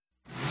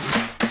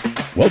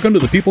Welcome to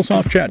the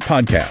PeopleSoft Chat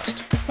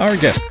podcast. Our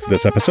guests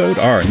this episode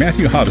are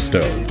Matthew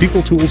Havistow,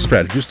 People Tools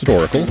Strategist at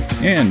Oracle,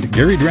 and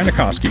Gary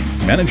Dranikoski,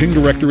 Managing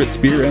Director at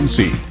Spear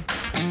MC.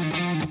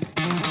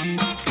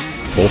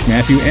 Both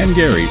Matthew and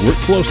Gary work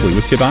closely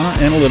with Kibana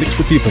Analytics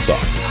for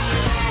PeopleSoft.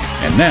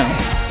 And now,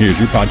 here's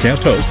your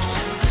podcast host,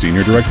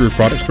 Senior Director of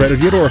Product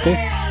Strategy at Oracle,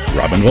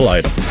 Robin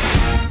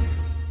Validum.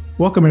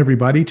 Welcome,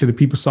 everybody, to the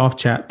PeopleSoft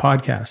Chat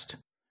podcast.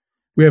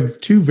 We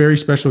have two very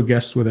special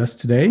guests with us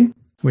today.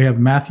 We have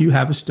Matthew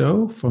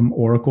Havistow from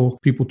Oracle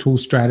People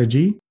Tools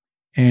Strategy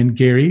and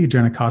Gary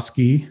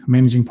Dranikoski,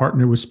 Managing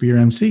Partner with Spear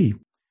MC.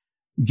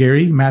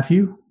 Gary,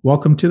 Matthew,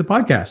 welcome to the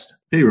podcast.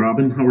 Hey,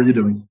 Robin. How are you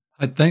doing?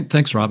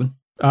 Thanks, Robin.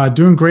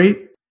 Doing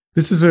great.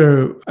 This is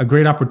a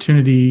great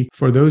opportunity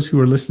for those who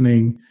are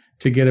listening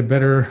to get a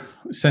better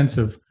sense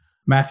of,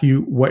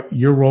 Matthew, what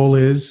your role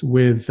is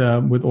with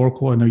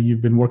Oracle. I know you've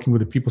been working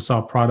with the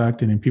PeopleSoft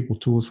product and in People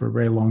Tools for a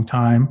very long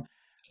time.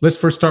 Let's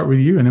first start with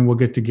you, and then we'll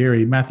get to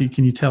Gary. Matthew,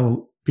 can you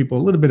tell people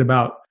a little bit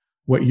about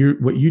what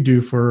you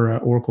do for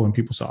Oracle and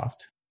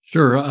PeopleSoft?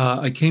 Sure.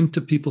 I came to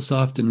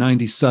PeopleSoft in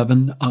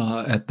 '97.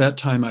 At that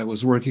time, I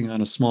was working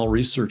on a small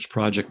research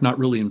project, not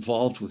really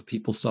involved with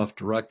PeopleSoft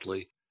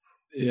directly.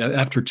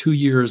 After 2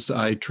 years,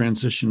 I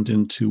transitioned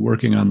into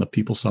working on the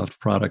PeopleSoft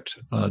product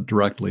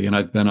directly, and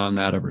I've been on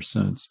that ever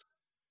since.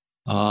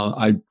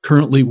 I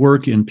currently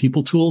work in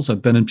People Tools.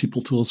 I've been in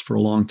People Tools for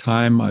a long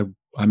time.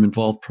 I'm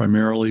involved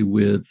primarily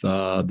with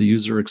the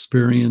user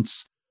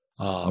experience,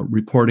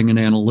 reporting and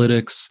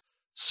analytics,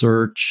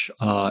 search,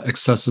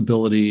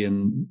 accessibility,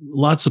 and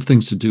lots of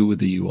things to do with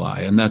the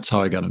UI. And that's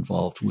how I got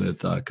involved with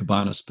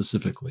Kibana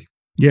specifically.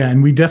 Yeah,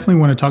 and we definitely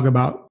want to talk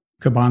about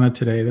Kibana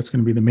today. That's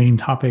going to be the main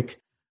topic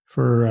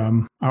for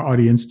our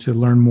audience to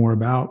learn more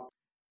about.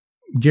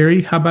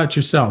 Gary, how about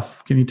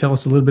yourself? Can you tell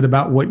us a little bit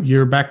about what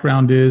your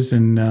background is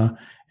and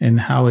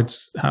how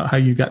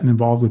you've gotten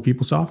involved with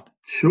PeopleSoft?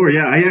 Sure.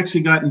 Yeah, I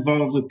actually got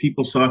involved with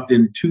PeopleSoft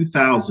in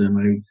 2000.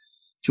 I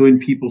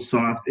joined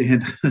PeopleSoft,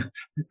 and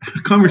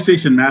a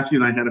conversation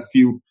Matthew and I had a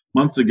few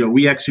months ago.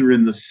 We actually were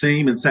in the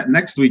same and sat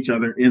next to each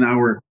other in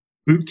our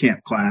boot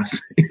camp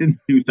class in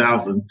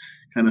 2000.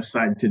 Kind of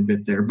side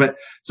tidbit there. But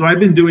so I've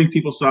been doing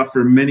PeopleSoft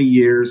for many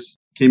years.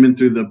 Came in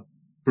through the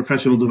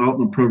professional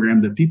development program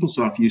that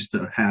PeopleSoft used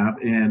to have,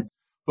 and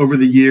over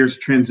the years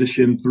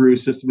transitioned through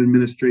system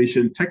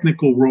administration,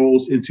 technical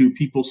roles into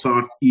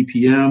PeopleSoft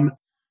EPM,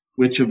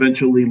 which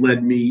eventually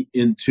led me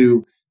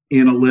into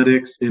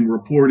analytics and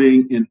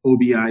reporting in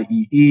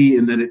OBIEE,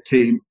 and then it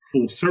came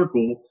full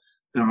circle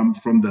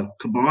from the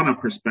Kibana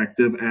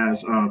perspective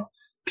as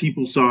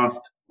PeopleSoft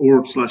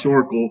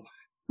Oracle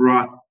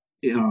brought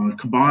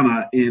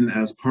Kibana in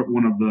as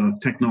one of the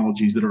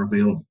technologies that are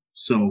available.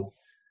 So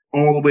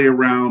all the way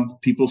around,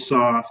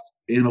 PeopleSoft,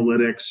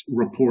 analytics,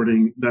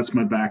 reporting, that's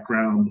my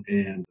background,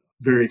 and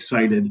very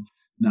excited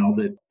now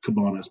that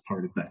Kibana is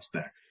part of that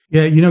stack.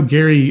 Yeah,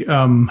 Gary,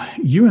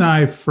 you and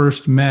I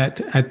first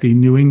met at the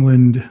New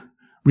England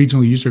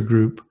Regional User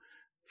Group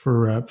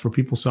for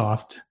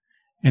PeopleSoft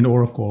and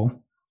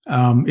Oracle.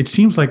 It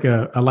seems like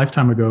a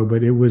lifetime ago,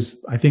 but it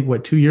was, I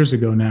think, 2 years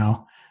ago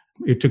now.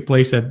 It took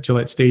place at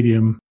Gillette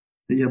Stadium.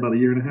 Yeah, about a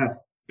year and a half.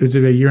 Is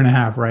it a year and a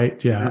half,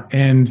 right? Yeah.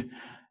 And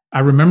I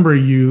remember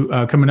you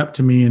coming up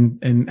to me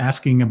and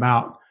asking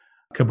about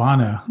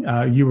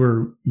Kibana. You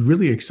were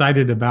really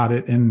excited about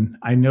it. And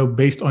I know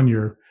based on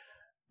your,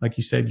 like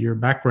you said, your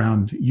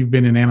background, you've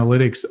been in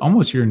analytics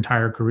almost your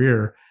entire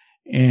career.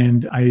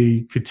 And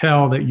I could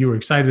tell that you were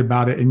excited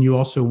about it. And you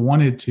also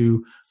wanted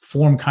to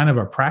form kind of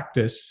a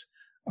practice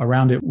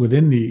around it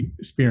within the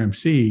Spear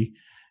MC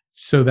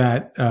so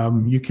that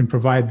you can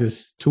provide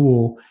this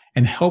tool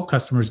and help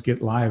customers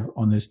get live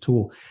on this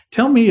tool.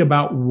 Tell me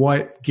about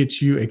what gets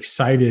you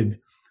excited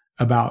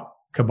about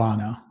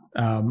Kibana.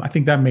 I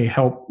think that may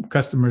help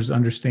customers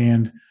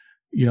understand,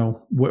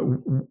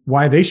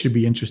 why they should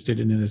be interested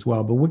in it as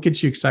well. But what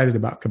gets you excited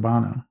about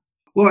Kibana?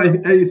 Well,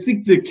 I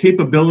think the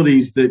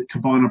capabilities that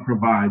Kibana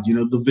provides,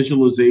 the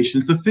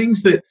visualizations, the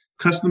things that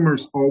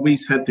customers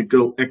always had to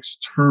go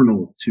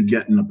external to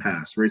get in the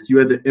past, right? You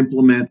had to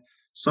implement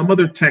some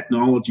other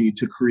technology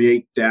to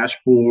create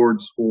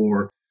dashboards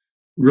or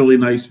really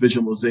nice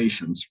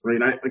visualizations, right?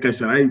 Like I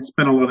said, I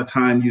spent a lot of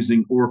time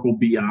using Oracle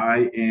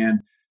BI, and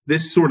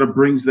this sort of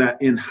brings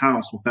that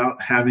in-house without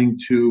having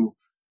to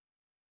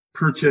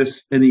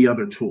purchase any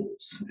other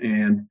tools.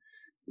 And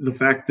the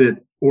fact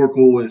that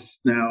Oracle is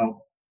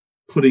now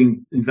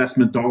putting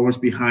investment dollars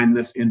behind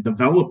this and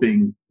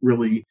developing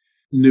really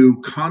new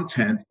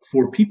content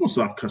for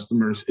PeopleSoft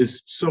customers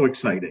is so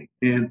exciting.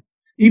 And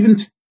even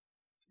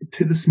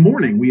to this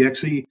morning, we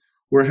actually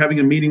were having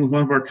a meeting with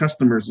one of our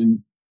customers and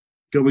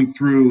going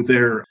through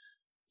their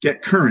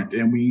Get Current,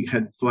 and we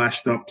had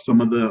flashed up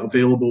some of the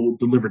available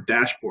delivered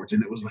dashboards,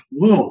 and it was like,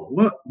 whoa,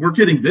 what? We're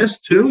getting this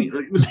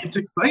too? It's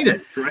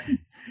exciting, right?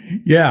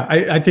 Yeah,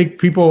 I think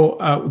people,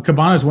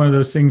 Kibana is one of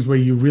those things where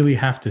you really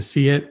have to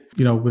see it.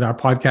 With our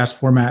podcast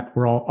format,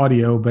 we're all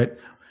audio, but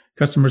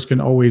customers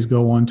can always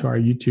go onto our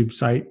YouTube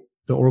site,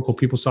 the Oracle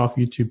PeopleSoft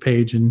YouTube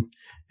page,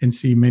 and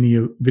see many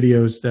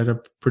videos that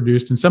are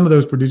produced, and some of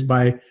those produced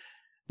by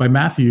by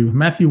Matthew.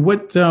 Matthew,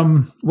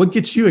 what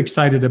gets you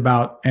excited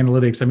about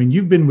analytics? I mean,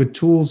 you've been with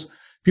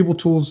People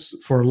Tools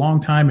for a long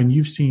time, and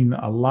you've seen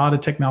a lot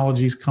of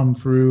technologies come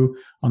through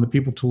on the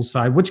People Tools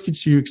side. What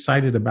gets you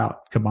excited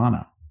about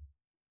Kibana?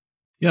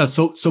 Yeah,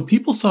 so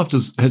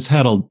PeopleSoft has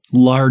had a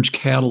large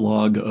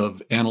catalog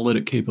of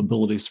analytic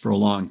capabilities for a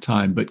long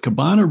time, but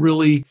Kibana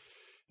really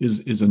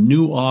is a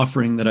new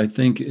offering that I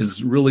think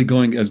is really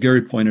going, as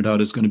Gary pointed out,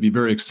 is going to be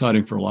very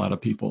exciting for a lot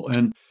of people.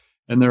 And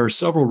there are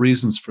several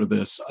reasons for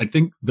this. I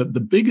think that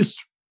the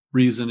biggest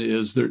reason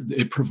is that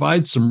it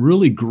provides some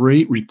really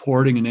great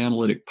reporting and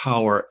analytic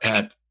power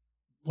at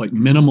like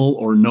minimal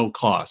or no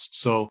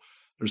cost. So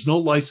there's no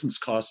license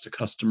cost to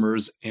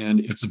customers, and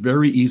it's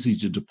very easy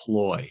to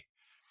deploy.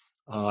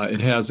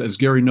 It has, as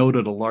Gary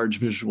noted, a large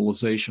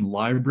visualization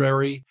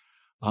library.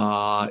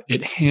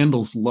 It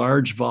handles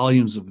large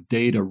volumes of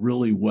data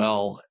really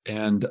well,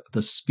 and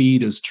the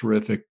speed is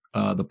terrific,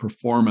 the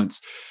performance,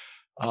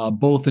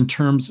 both in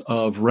terms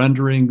of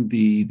rendering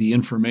the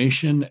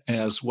information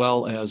as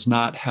well as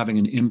not having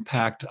an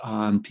impact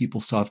on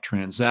PeopleSoft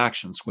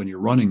transactions when you're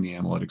running the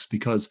analytics,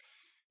 because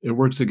it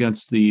works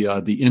against the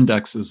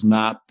indexes,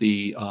 not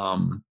the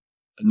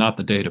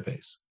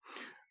database.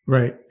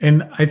 Right.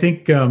 And I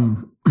think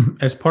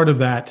as part of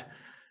that,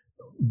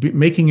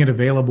 making it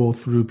available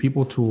through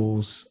People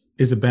Tools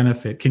is a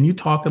benefit. Can you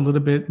talk a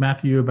little bit,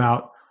 Matthew,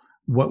 about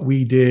what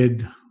we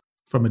did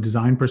from a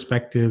design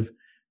perspective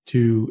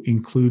to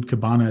include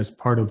Kibana as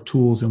part of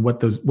tools and what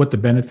the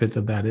benefit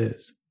of that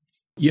is?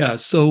 Yeah,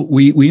 so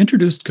we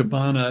introduced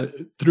Kibana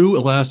through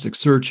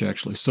Elasticsearch,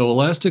 actually. So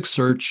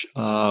Elasticsearch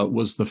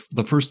was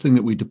the first thing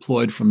that we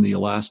deployed from the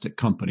Elastic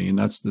company, and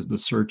that's the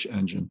search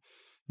engine.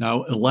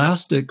 Now,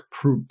 Elastic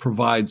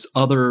provides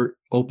other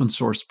open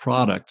source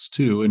products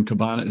too, and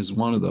Kibana is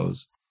one of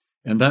those.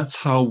 And that's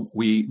how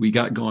we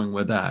got going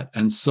with that.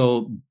 And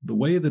so the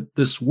way that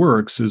this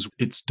works is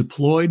it's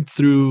deployed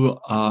through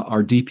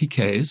our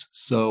DPKs.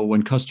 So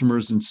when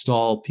customers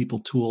install People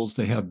Tools,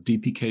 they have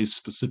DPKs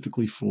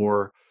specifically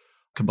for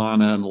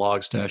Kibana and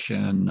Logstash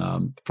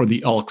and for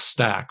the ELK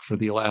stack, for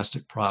the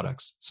Elastic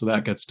products. So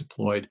that gets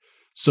deployed.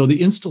 So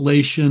the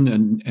installation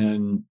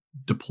and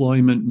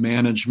deployment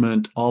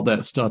management, all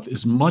that stuff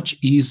is much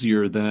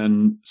easier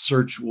than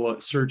search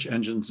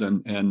engines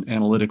and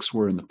analytics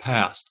were in the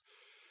past.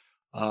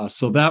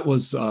 So that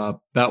was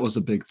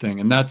a big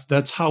thing, and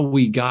that's how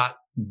we got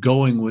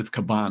going with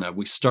Kibana.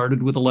 We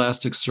started with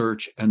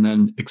Elasticsearch and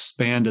then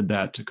expanded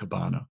that to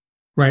Kibana.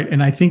 Right,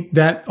 and I think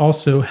that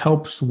also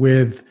helps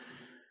with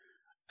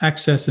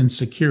access and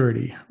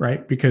security,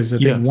 right? Because I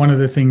think one of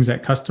the things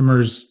that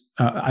customers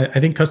I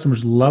think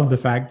customers love the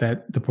fact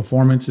that the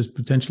performance is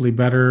potentially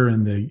better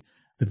and the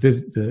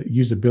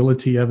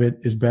usability of it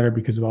is better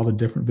because of all the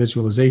different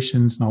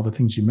visualizations and all the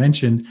things you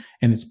mentioned.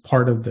 And it's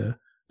part of the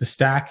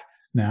stack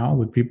now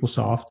with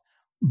PeopleSoft.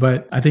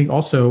 But I think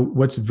also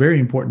what's very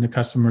important to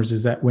customers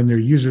is that when their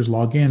users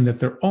log in,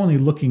 that they're only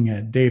looking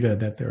at data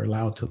that they're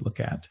allowed to look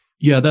at.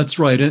 Yeah, that's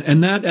right.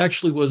 And that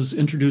actually was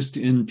introduced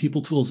in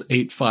PeopleTools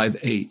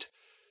 8.5.8.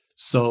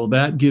 So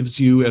that gives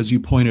you, as you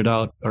pointed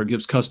out, or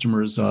gives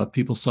customers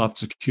PeopleSoft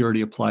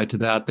security applied to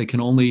that. They can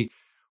only,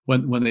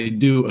 when they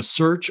do a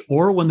search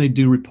or when they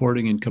do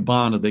reporting in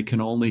Kibana, they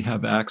can only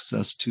have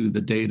access to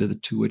the data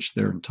to which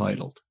they're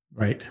entitled.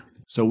 Right.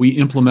 So we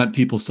implement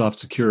PeopleSoft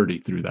security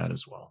through that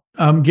as well.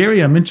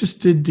 Gary, I'm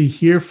interested to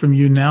hear from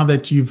you now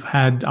that you've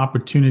had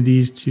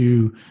opportunities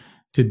to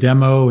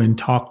demo and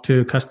talk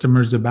to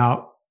customers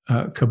about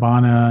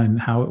Kibana and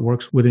how it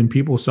works within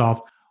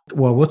PeopleSoft.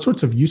 Well, what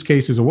sorts of use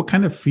cases or what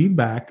kind of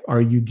feedback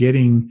are you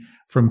getting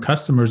from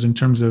customers in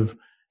terms of,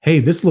 hey,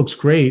 this looks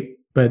great,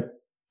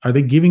 but are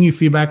they giving you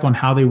feedback on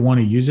how they want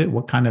to use it?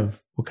 What kind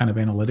of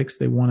analytics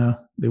they want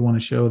to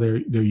show their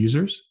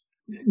users?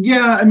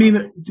 Yeah, I mean,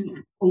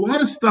 a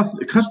lot of stuff.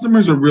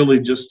 Customers are really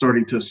just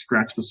starting to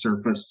scratch the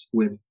surface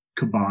with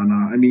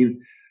Kibana. I mean,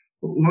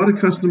 a lot of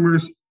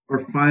customers are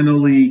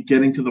finally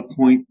getting to the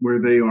point where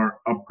they are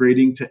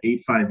upgrading to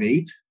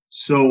 8.5.8.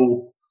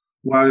 So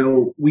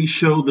while we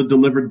show the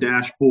delivered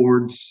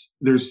dashboards,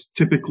 there's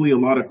typically a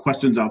lot of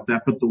questions out there,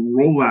 but the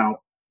rollout,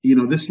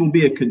 this will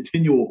be a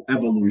continual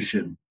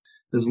evolution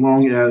as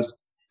long as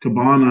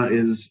Kibana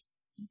is,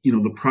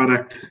 the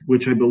product,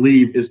 which I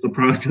believe is the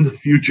product of the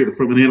future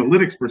from an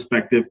analytics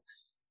perspective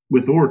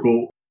with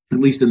Oracle, at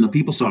least in the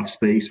PeopleSoft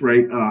space,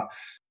 right?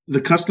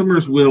 The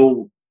customers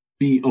will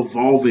be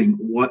evolving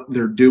what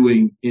they're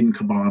doing in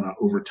Kibana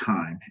over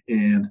time.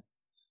 And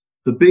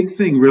the big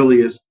thing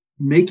really is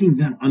making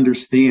them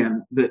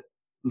understand that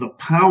the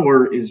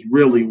power is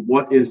really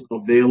what is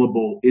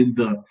available in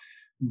the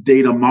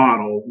data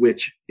model,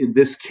 which in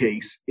this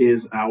case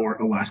is our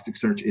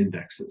Elasticsearch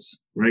indexes,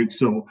 right?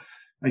 So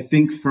I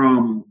think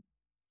from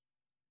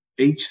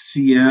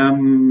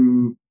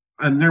HCM,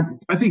 and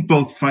I think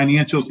both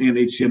financials and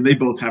HCM, they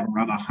both have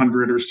around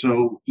 100 or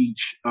so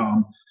each.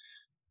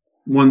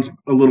 One's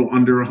a little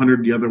under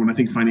 100, the other one, I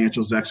think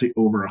financials is actually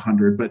over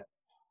 100, but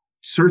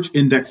search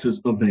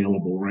indexes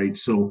available, right?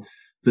 So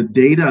the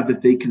data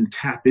that they can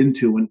tap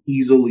into and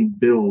easily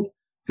build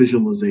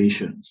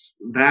visualizations.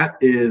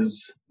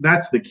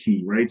 That's the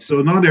key, right?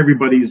 So not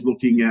everybody's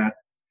looking at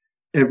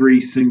every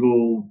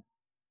single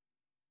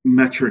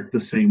metric the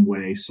same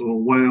way. So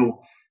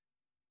while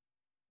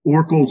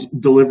Oracle's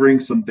delivering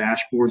some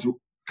dashboards,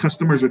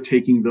 customers are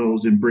taking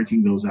those and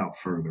breaking those out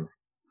further.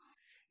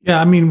 Yeah,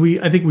 I mean,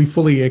 I think we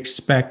fully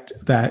expect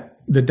that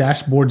the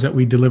dashboards that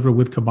we deliver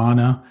with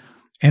Kibana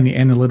and the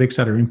analytics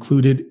that are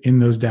included in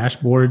those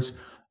dashboards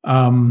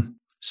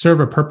serve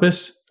a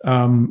purpose,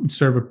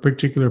 serve a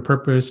particular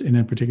purpose in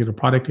a particular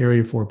product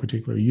area for a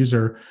particular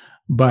user.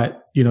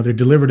 But they're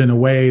delivered in a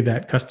way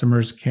that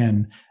customers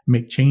can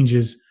make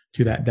changes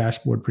to that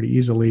dashboard pretty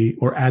easily,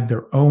 or add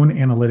their own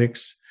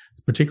analytics,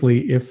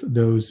 particularly if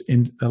those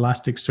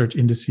Elasticsearch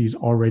indices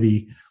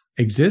already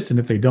exist. And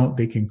if they don't,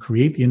 they can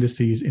create the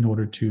indices in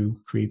order to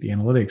create the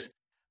analytics.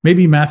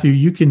 Maybe, Matthew,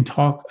 you can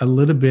talk a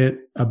little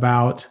bit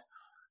about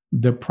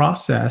the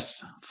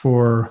process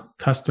for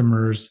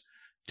customers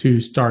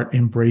to start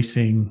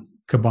embracing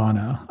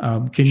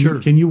Kibana.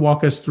 Can you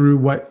walk us through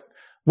what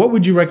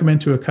would you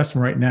recommend to a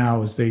customer right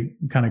now as they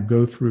kind of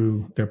go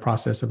through their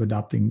process of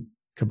adopting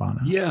Kibana?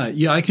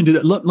 Yeah, I can do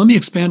that. Let me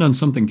expand on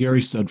something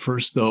Gary said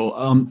first, though.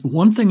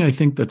 One thing I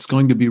think that's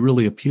going to be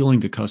really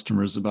appealing to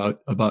customers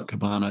about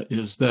Kibana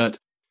is that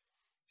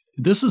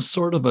this is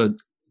sort of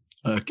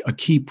a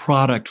key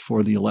product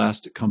for the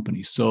Elastic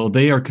company. So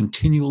they are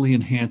continually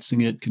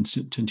enhancing it,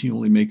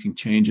 continually making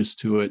changes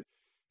to it.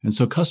 And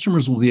so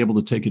customers will be able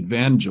to take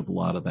advantage of a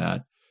lot of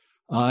that.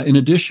 In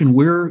addition,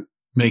 we're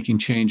making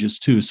changes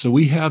too. So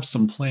we have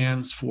some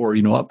plans for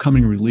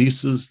upcoming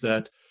releases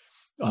that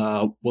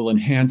will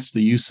enhance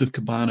the use of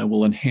Kibana,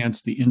 will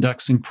enhance the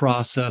indexing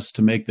process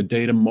to make the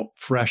data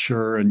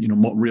fresher and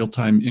more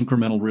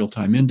incremental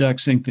real-time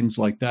indexing, things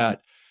like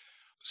that.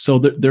 So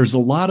there's a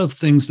lot of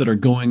things that are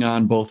going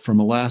on both from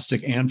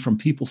Elastic and from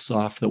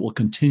PeopleSoft that will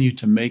continue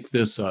to make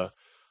this a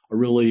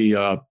really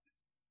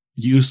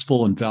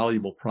useful and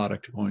valuable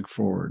product going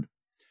forward.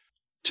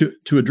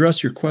 To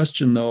address your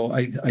question, though,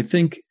 I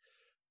think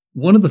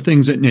one of the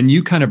things, and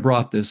you kind of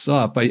brought this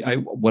up,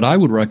 what I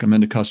would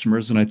recommend to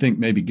customers, and I think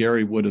maybe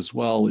Gary would as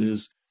well,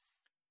 is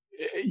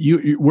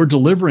we're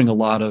delivering a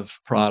lot of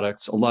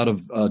products, a lot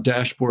of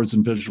dashboards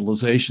and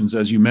visualizations,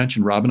 as you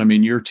mentioned, Robin. I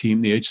mean, your team,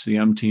 the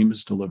HCM team,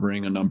 is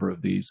delivering a number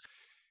of these.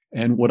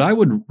 And what I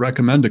would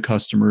recommend to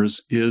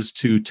customers is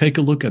to take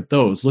a look at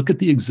those, look at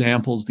the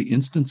examples, the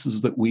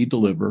instances that we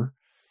deliver,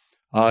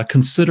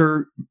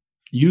 consider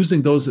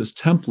using those as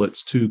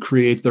templates to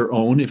create their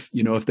own if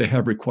they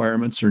have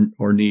requirements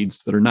or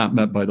needs that are not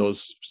met by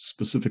those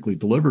specifically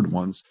delivered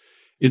ones.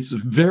 It's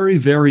very,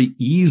 very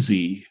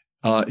easy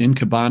in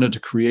Kibana to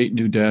create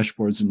new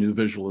dashboards and new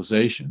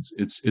visualizations.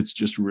 It's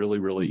just really,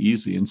 really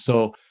easy. And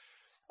so,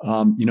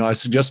 I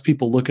suggest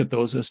people look at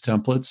those as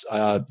templates.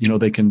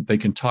 They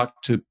can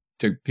talk to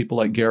people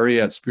like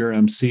Gary at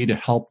SpearMC to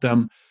help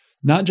them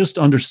not just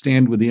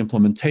understand with the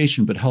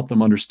implementation, but help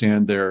them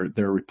understand their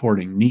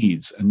reporting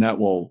needs. And that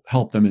will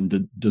help them in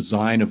the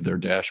design of their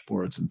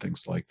dashboards and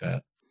things like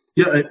that.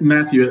 Yeah,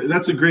 Matthew,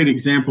 that's a great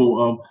example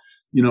of,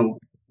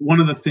 one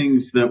of the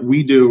things that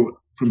we do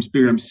from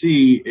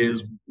SpearMC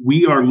is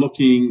we are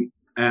looking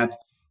at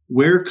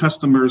where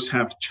customers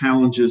have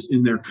challenges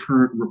in their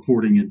current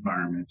reporting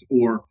environment,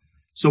 or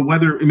so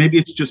whether maybe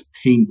it's just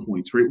pain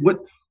points, right?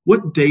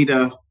 What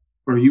data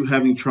are you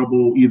having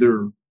trouble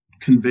either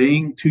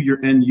conveying to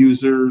your end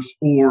users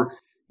or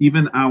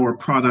even our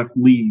product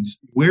leads?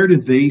 Where do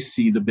they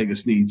see the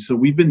biggest needs? So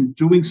we've been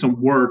doing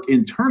some work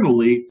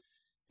internally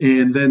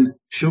and then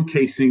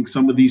showcasing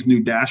some of these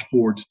new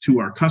dashboards to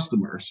our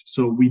customers.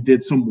 So we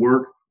did some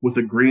work with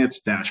a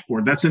grants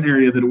dashboard. That's an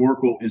area that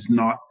Oracle is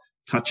not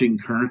touching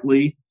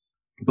currently,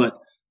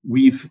 but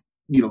we've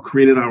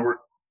created our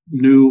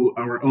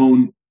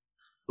own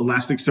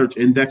Elasticsearch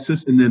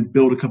indexes and then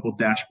build a couple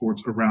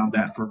dashboards around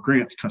that for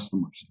grants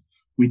customers.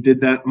 We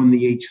did that on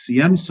the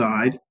HCM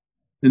side,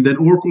 and then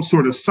Oracle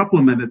sort of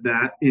supplemented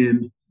that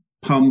in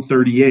PUM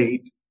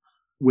 38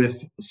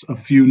 with a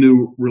few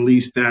new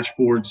release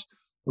dashboards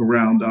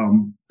around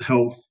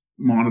health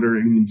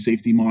monitoring and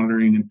safety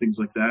monitoring and things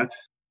like that.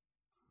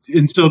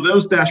 And so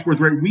those dashboards,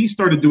 right, we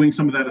started doing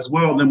some of that as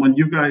well. And then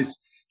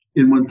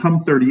when PUM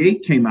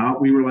 38 came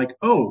out, we were like,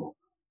 oh,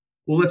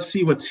 well, let's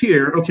see what's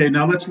here. Okay,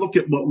 now let's look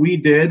at what we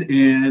did,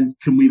 and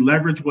can we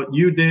leverage what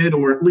you did,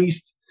 or at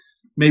least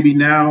maybe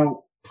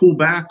now pull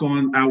back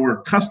on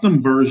our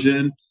custom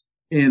version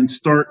and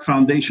start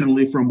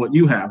foundationally from what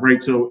you have,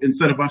 right? So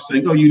instead of us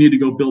saying, oh, you need to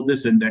go build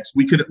this index,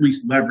 we could at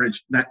least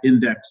leverage that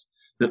index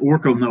that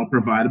Oracle now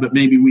provided, but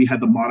maybe we had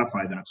to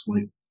modify that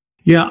slightly.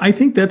 Yeah, I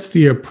think that's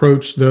the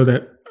approach, though,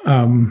 that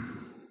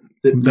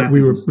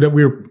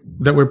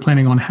we're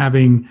planning on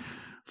having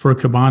for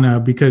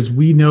Kibana, because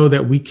we know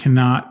that we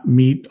cannot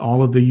meet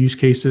all of the use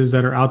cases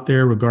that are out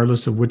there,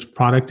 regardless of which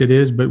product it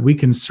is, but we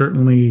can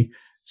certainly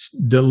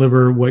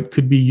deliver what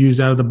could be used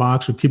out of the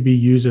box or could be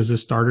used as a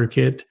starter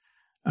kit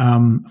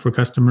for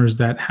customers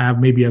that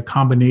have maybe a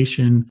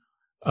combination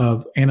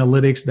of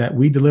analytics that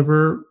we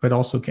deliver, but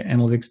also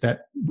analytics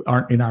that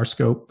aren't in our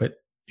scope,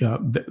 but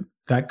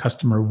that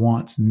customer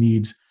wants,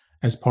 needs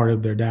as part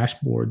of their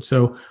dashboard.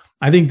 So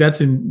I think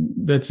that's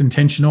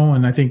intentional.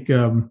 And I think,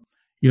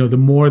 the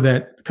more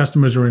that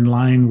customers are in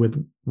line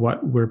with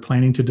what we're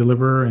planning to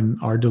deliver and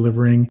are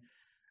delivering,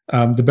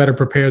 the better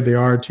prepared they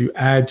are to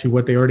add to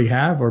what they already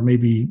have, or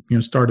maybe,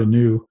 start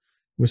anew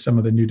with some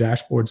of the new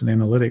dashboards and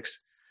analytics.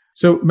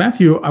 So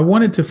Matthew, I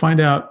wanted to find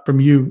out from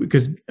you,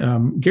 because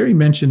Gary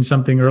mentioned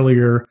something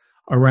earlier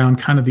around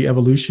kind of the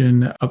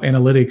evolution of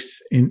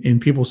analytics in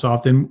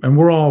PeopleSoft, and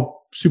we're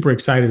all super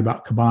excited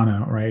about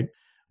Kibana, right?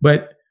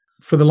 But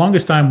for the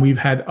longest time, we've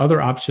had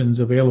other options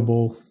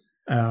available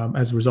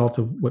as a result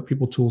of what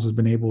PeopleTools has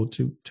been able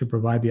to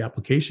provide the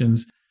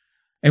applications.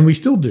 And we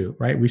still do,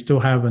 right? We still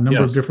have a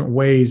number of different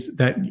ways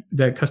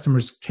that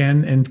customers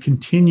can and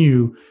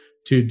continue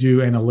to do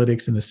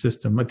analytics in the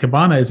system. But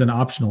Kibana is an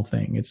optional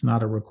thing. It's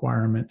not a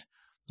requirement.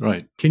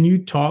 Right. Can you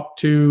talk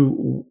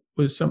to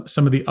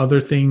some of the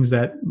other things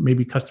that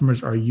maybe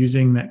customers are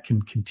using that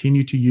can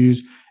continue to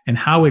use, and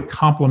how it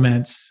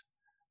complements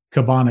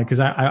Kibana? Because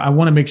I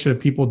want to make sure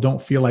that people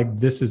don't feel like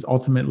this is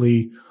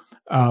ultimately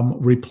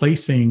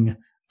replacing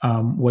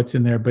what's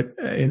in there, but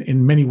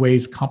in many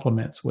ways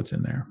complements what's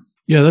in there.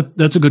 Yeah,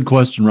 that's a good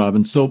question,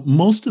 Robin. So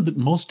most of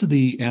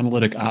the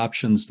analytic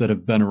options that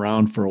have been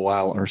around for a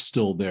while are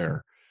still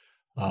there.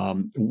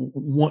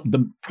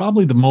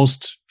 Probably the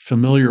most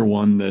familiar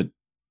one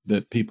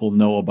that people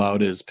know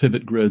about is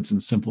pivot grids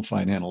and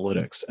simplified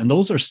analytics, and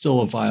those are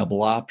still a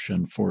viable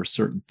option for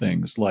certain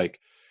things like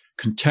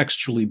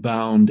contextually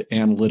bound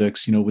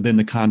analytics, within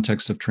the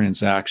context of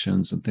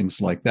transactions and things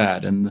like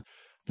that. And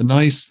the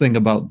nice thing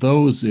about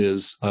those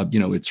is,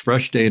 it's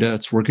fresh data,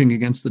 it's working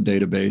against the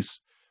database.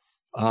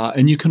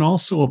 And you can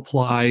also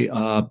apply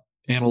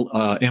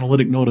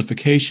analytic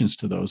notifications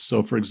to those.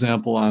 So, for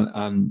example,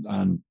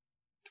 on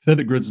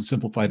pivot grids and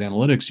simplified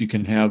analytics, you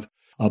can have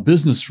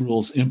business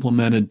rules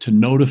implemented to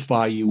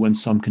notify you when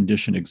some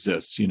condition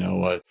exists.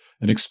 An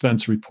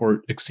expense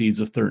report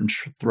exceeds a certain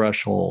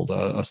threshold,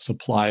 a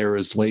supplier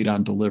is late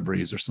on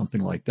deliveries, or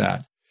something like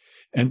that.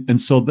 And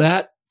so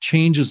that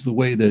changes the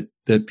way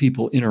that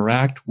people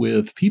interact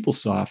with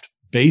PeopleSoft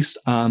based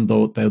on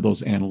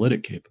those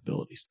analytic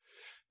capabilities.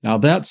 Now,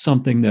 that's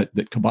something that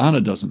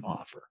Kibana doesn't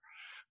offer,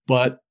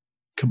 but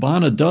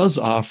Kibana does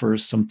offer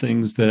some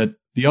things that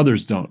the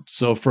others don't.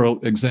 So, for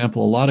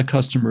example, a lot of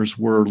customers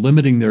were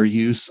limiting their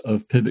use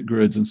of pivot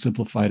grids and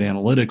simplified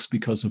analytics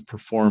because of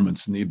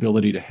performance and the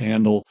ability to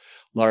handle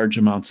large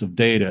amounts of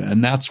data,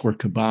 and that's where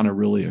Kibana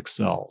really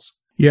excels.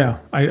 Yeah,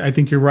 I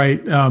think you're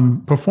right.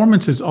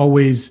 Performance is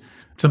always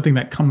something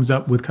that comes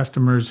up with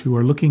customers who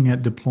are looking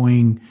at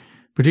deploying,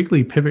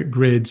 particularly pivot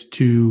grids,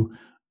 to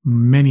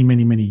many,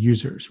 many, many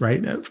users,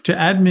 right? To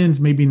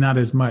admins, maybe not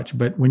as much,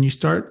 but when you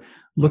start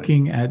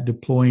looking at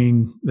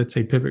deploying, let's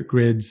say, pivot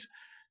grids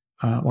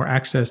or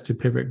access to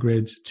pivot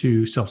grids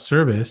to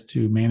self-service,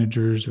 to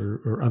managers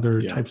or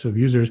other types of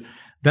users,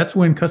 that's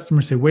when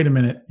customers say, wait a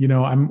minute,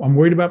 I'm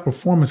worried about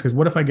performance, because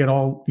what if I get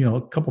all,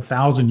 a couple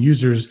thousand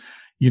users,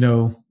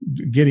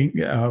 getting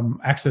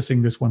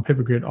accessing this one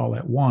pivot grid all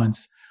at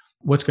once?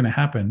 What's going to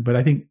happen? But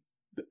I think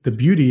the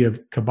beauty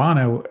of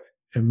Kibana,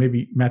 and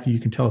maybe Matthew, you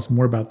can tell us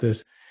more about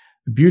this.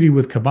 The beauty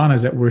with Kibana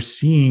is that we're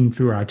seeing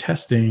through our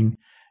testing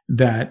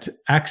that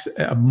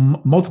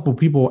multiple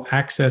people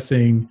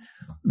accessing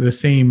the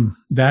same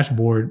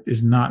dashboard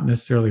is not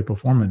necessarily a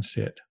performance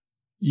hit.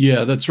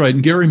 Yeah, that's right.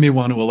 And Gary may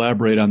want to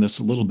elaborate on this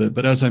a little bit,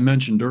 but as I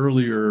mentioned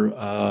earlier,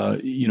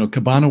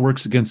 Kibana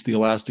works against the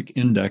Elastic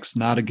Index,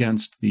 not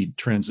against the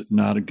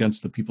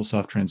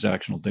PeopleSoft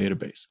transactional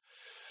database.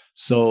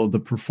 So the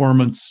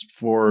performance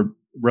for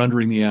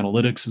rendering the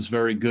analytics is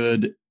very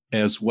good,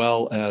 as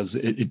well as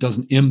it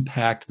doesn't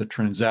impact the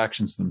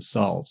transactions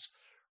themselves,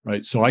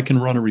 right? So I can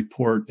run a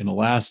report in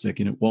Elastic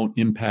and it won't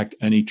impact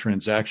any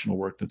transactional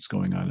work that's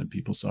going on in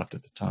PeopleSoft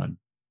at the time.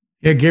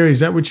 Yeah, Gary, is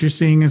that what you're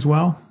seeing as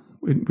well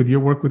with your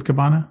work with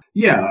Kibana?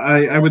 Yeah,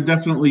 I would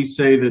definitely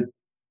say that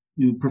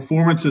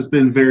performance has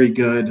been very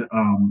good.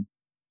 I'm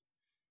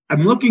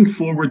looking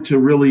forward to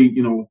really,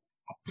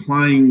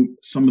 applying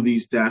some of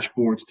these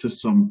dashboards to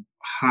some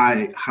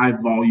high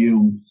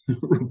volume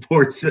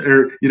reports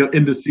or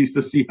indices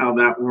to see how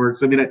that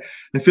works. I mean,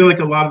 I feel like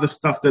a lot of the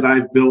stuff that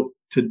I've built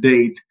to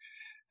date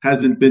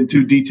hasn't been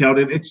too detailed.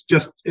 It's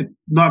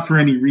not for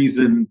any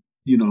reason,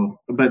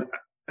 but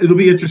it'll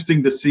be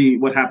interesting to see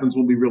what happens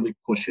when we really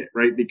push it,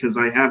 right? Because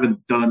I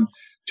haven't done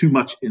too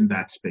much in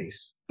that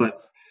space.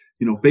 But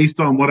based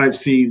on what I've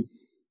seen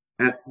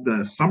at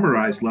the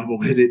summarized level,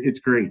 it's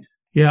great.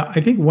 Yeah,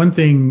 I think one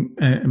thing,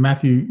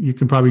 Matthew, you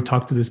can probably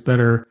talk to this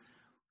better.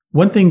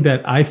 One thing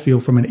that I feel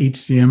from an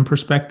HCM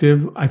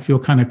perspective, I feel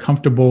kind of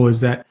comfortable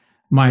is that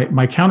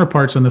my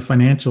counterparts on the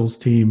financials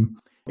team,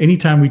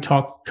 anytime we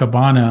talk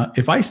Kibana,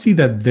 if I see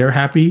that they're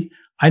happy,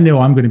 I know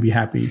I'm going to be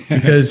happy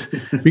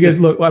because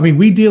look, I mean,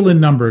 we deal in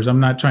numbers. I'm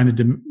not trying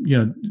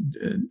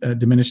to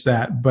diminish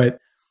that, but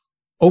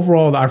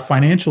overall, our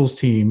financials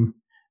team,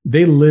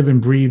 they live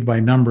and breathe by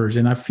numbers.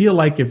 And I feel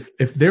like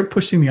if they're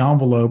pushing the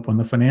envelope on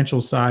the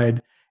financial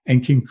side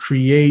and can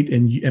create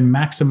and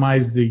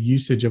maximize the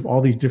usage of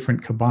all these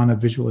different Kibana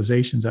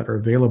visualizations that are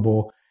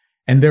available,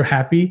 and they're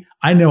happy,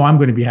 I know I'm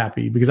going to be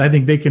happy because I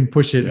think they can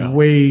push it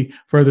way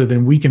further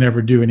than we can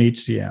ever do in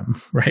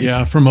HCM, right?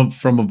 Yeah, from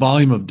a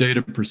volume of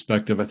data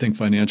perspective, I think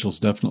financials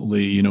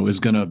definitely,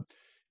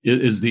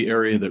 is the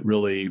area that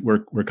really where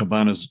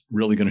Kibana is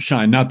really going to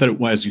shine. Not that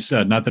it, as you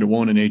said, not that it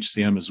won't in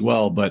HCM as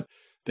well, but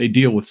they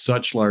deal with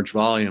such large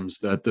volumes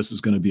that this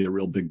is going to be a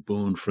real big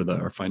boon for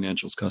our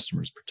financials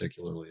customers,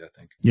 particularly, I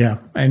think. Yeah,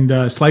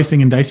 and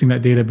slicing and dicing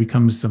that data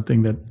becomes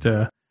something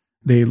that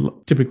they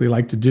typically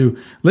like to do.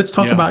 Let's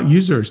talk about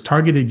users,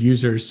 targeted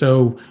users.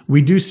 So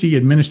we do see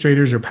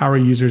administrators or power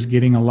users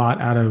getting a lot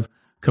out of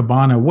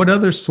Kibana. What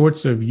other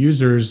sorts of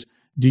users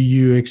do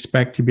you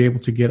expect to be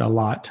able to get a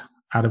lot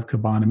out of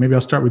Kibana? Maybe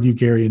I'll start with you,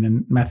 Gary, and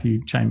then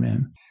Matthew chime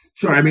in.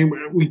 Sure. I mean,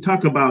 we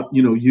talk about,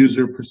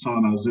 user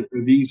personas.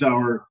 Are these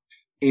our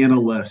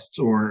analysts,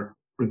 or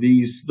are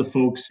these the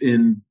folks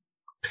in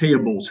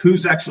payables?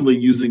 Who's actually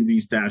using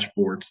these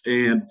dashboards?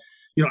 And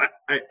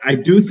I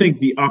do think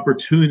the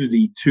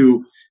opportunity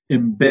to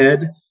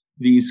embed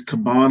these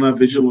Kibana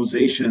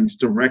visualizations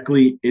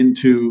directly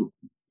into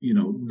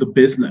the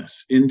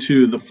business,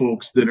 into the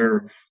folks that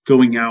are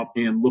going out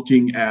and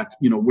looking at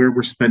where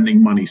we're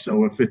spending money.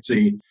 So if it's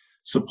a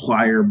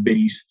supplier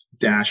based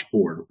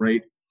dashboard,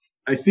 right?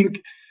 I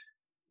think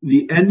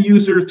the end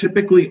users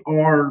typically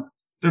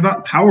they're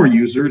not power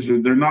users,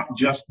 or they're not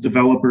just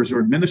developers or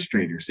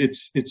administrators.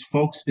 It's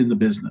folks in the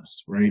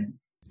business, right?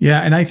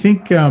 Yeah, and I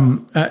think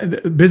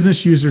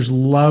business users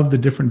love the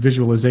different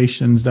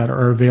visualizations that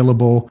are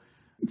available,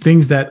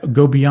 things that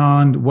go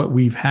beyond what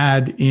we've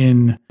had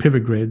in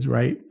pivot grids,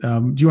 right?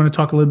 Do you want to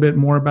talk a little bit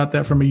more about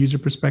that from a user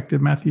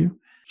perspective, Matthew?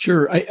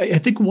 Sure. I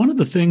think one of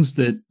the things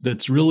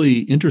that's really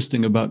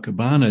interesting about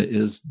Kibana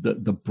is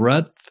the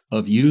breadth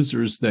of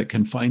users that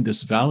can find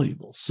this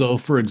valuable. So,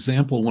 for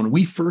example, when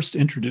we first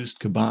introduced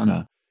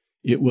Kibana,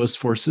 it was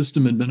for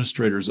system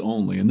administrators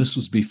only, and this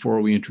was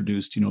before we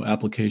introduced,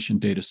 application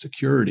data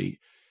security.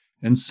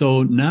 And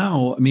so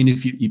now, I mean,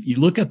 if you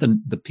look at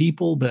the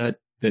people that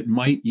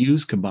might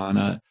use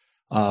Kibana,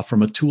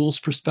 from a tools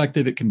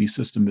perspective, it can be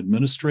system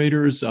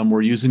administrators.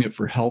 We're using it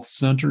for Health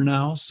Center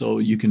now, so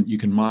you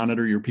can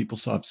monitor your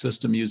PeopleSoft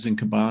system using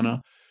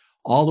Kibana,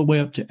 all the way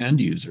up to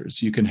end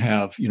users. You can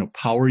have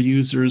power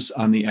users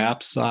on the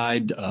app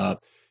side,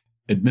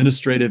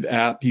 administrative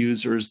app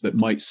users that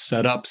might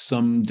set up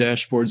some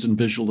dashboards and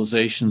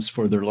visualizations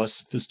for their less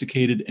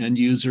sophisticated end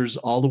users,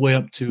 all the way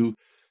up to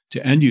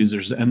end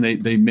users, and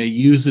they may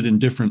use it in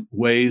different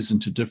ways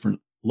and to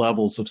different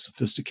levels of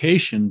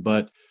sophistication,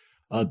 but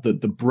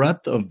the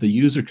breadth of the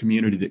user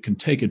community that can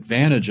take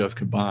advantage of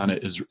Kibana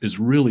is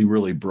really,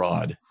 really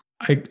broad.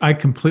 I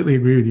completely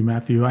agree with you,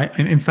 Matthew.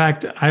 In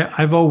fact,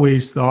 I've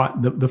always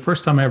thought the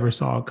first time I ever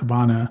saw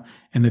Kibana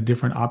and the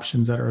different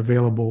options that are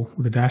available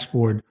with the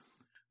dashboard,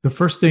 the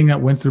first thing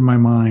that went through my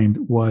mind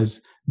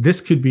was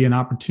this could be an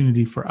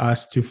opportunity for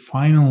us to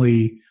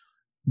finally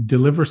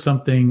deliver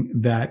something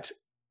that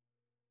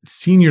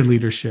senior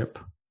leadership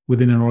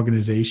within an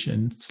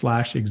organization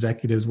 /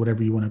 executives,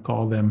 whatever you want to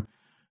call them,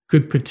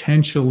 could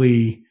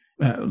potentially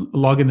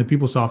log into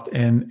PeopleSoft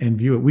and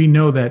view it. We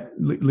know that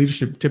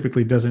leadership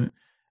typically doesn't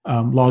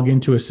log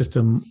into a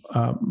system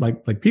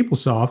like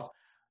PeopleSoft,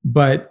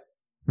 but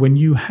when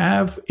you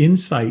have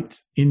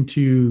insight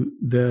into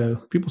the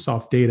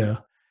PeopleSoft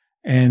data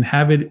and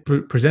have it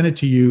presented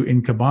to you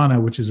in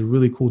Kibana, which is a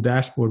really cool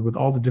dashboard with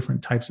all the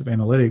different types of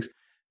analytics,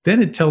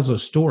 then it tells a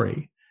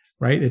story,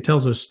 right? It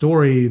tells a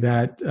story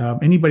that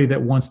anybody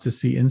that wants to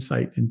see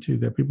insight into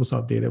their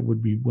PeopleSoft data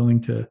would be willing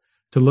to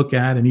look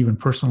at and even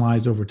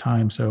personalize over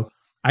time. So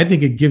I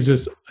think it gives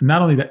us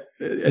not only that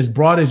as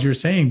broad as you're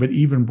saying, but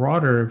even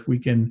broader if we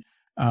can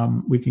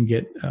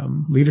get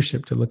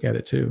leadership to look at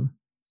it too.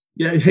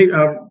 Yeah. Hey,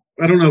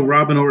 I don't know,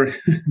 Robin or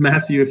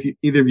Matthew, if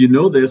either of you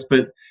know this,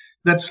 but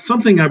that's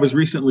something I was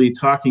recently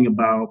talking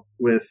about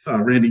with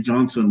Randy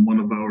Johnson, one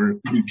of our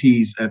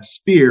VPs at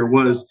Spear,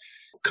 was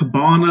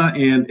Kibana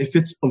and if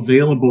it's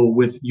available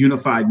with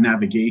unified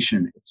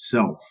navigation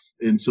itself.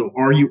 And so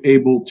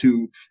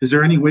is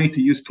there any way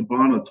to use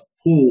Kibana to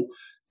pull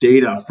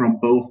data from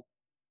both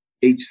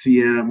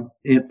HCM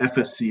and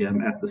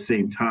FSCM at the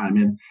same time?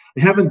 And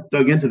I haven't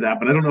dug into that,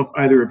 but I don't know if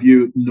either of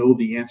you know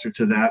the answer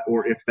to that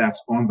or if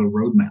that's on the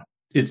roadmap.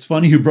 It's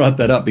funny you brought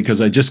that up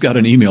because I just got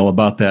an email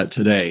about that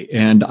today,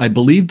 and I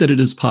believe that it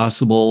is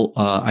possible.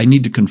 I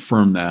need to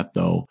confirm that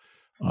though,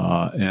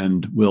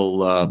 and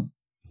we'll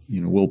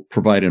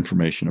provide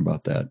information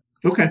about that.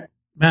 Okay.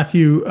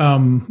 Matthew,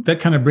 that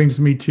kind of brings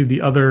me to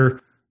the other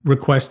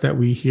request that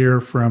we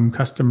hear from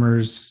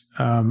customers,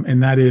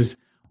 and that is,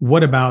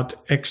 what about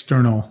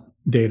external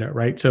data,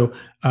 right? So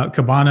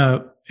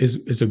Kibana is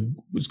going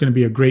to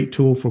be a great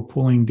tool for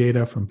pulling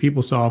data from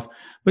PeopleSoft,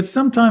 but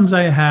sometimes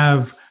I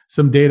have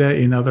some data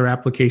in other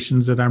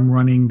applications that I'm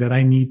running that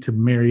I need to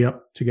marry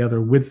up together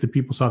with the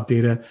PeopleSoft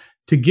data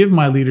to give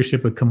my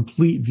leadership a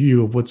complete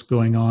view of what's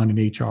going on in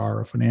HR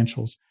or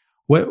financials.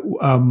 Where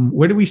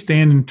do we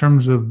stand in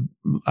terms of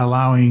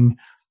allowing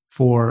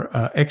for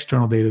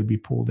external data to be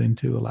pulled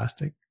into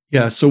Elastic?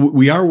 Yeah, so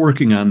we are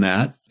working on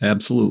that,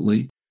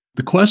 absolutely.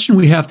 The question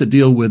we have to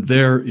deal with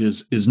there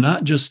is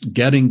not just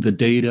getting the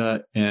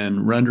data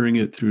and rendering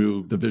it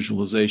through the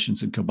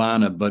visualizations in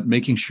Kibana, but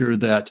making sure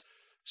that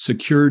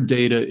secured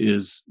data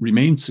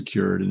remains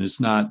secured and is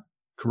not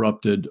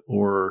corrupted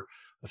or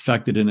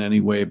affected in any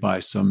way by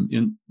some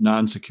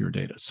non-secure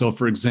data. So,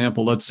 for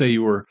example, let's say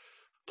you were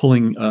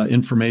pulling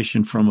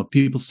information from a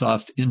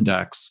PeopleSoft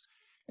index,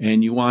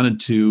 and you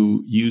wanted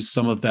to use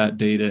some of that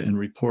data and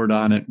report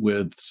on it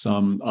with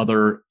some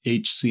other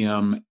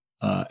HCM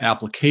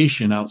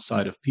application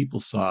outside of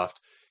PeopleSoft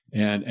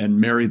and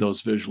marry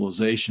those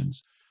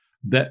visualizations.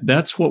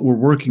 That's what we're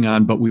working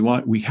on, but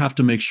we have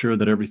to make sure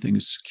that everything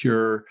is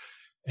secure,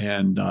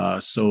 and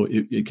so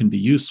it can be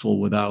useful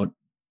without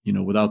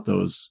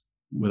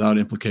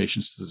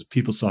implications to the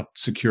PeopleSoft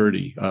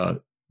security,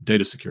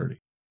 data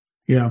security.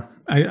 Yeah,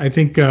 I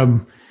think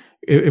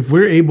if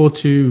we're able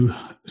to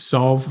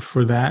solve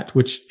for that,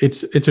 which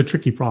it's a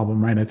tricky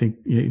problem, right? I think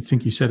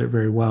you said it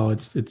very well.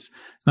 It's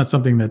not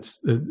something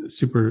that's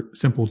super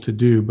simple to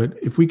do, but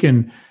if we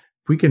can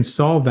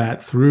solve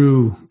that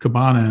through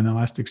Kibana and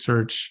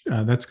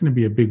Elasticsearch, that's going to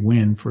be a big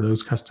win for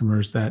those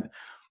customers that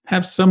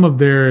have some of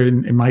their,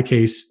 in my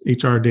case,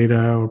 HR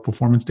data or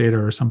performance data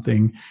or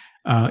something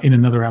in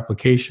another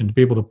application, to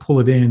be able to pull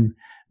it in.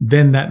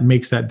 Then that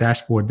makes that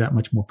dashboard that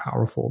much more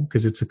powerful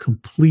because it's a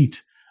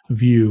complete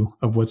view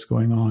of what's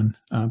going on,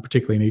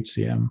 particularly in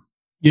HCM.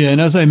 Yeah, and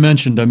as I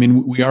mentioned, I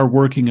mean,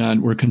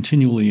 we're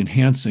continually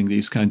enhancing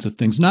these kinds of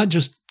things, not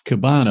just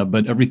Kibana,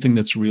 but everything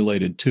that's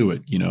related to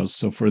it.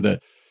 So for the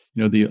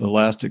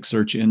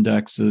Elasticsearch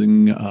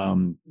indexing,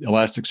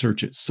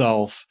 Elasticsearch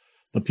itself,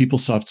 the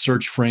PeopleSoft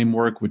search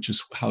framework, which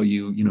is how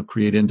you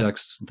create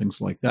indexes and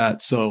things like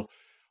that. So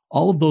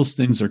all of those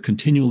things are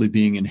continually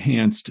being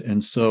enhanced,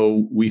 and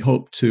so we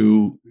hope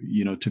to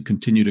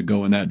continue to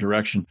go in that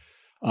direction.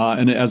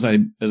 And as I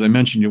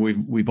mentioned,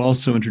 we've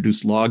also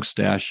introduced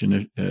Logstash,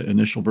 an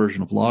initial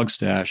version of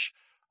Logstash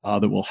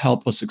that will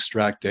help us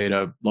extract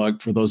data.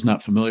 For those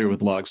not familiar with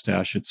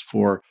Logstash, it's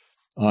for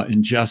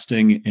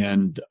ingesting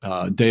and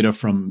data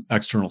from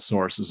external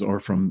sources or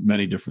from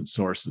many different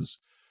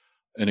sources.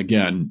 And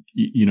again,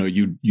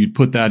 you'd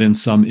put that in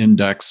some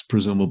index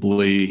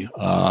presumably,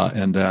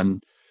 and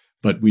then.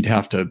 But we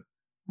have to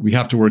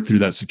work through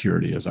that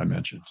security, as I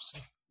mentioned.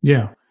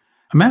 Yeah.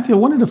 Matthew, I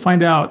wanted to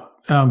find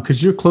out,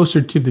 because you're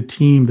closer to the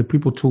team, the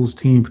People Tools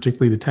team,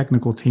 particularly the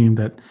technical team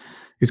that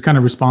is kind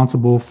of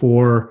responsible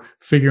for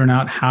figuring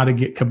out how to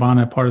get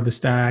Kibana part of the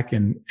stack.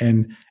 And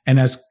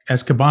as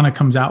Kibana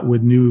comes out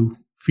with new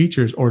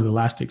features, or the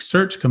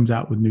Elasticsearch comes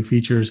out with new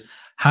features,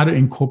 how to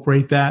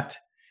incorporate that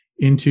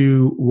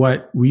into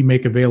what we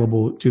make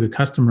available to the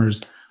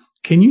customers.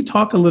 Can you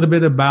talk a little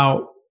bit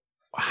about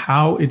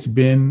how it's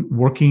been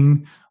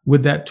working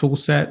with that tool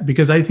set?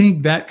 Because I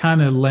think that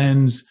kind of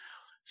lends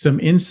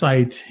some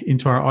insight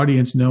into our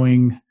audience,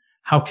 knowing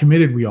how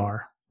committed we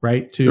are,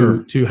 right?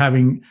 To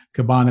having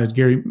Kibana, as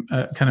Gary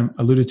kind of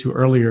alluded to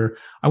earlier.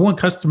 I want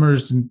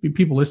customers and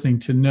people listening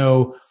to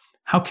know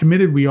how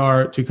committed we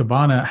are to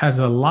Kibana. Has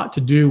a lot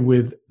to do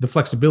with the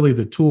flexibility of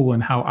the tool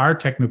and how our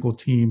technical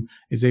team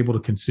is able to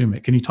consume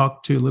it. Can you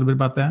talk to a little bit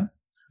about that?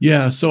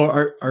 Yeah, so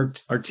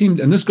our team,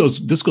 and this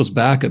goes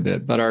back a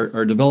bit, but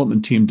our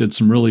development team did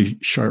some really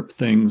sharp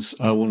things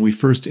when we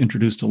first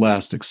introduced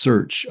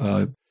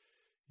Elasticsearch.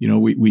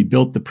 We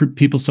built the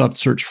PeopleSoft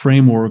search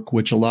framework,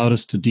 which allowed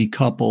us to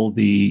decouple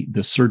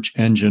the search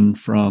engine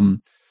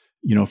from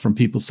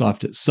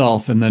PeopleSoft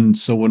itself. And then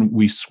so when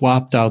we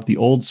swapped out the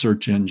old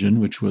search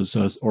engine, which was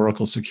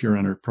Oracle Secure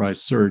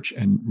Enterprise Search,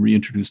 and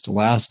reintroduced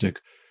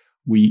Elastic,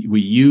 we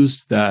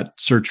used that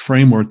search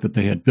framework that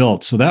they had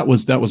built. So that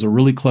was a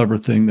really clever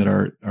thing that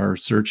our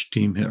search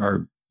team,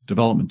 our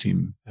development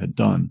team, had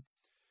done.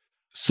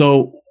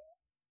 So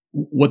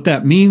what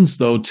that means,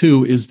 though,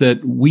 too, is that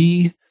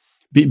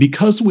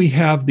because we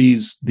have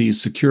these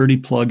security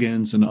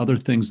plugins and other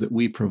things that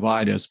we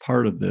provide as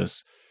part of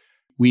this,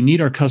 we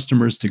need our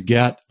customers to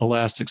get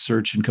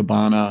Elasticsearch and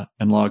Kibana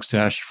and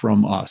Logstash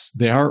from us.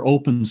 They are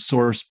open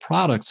source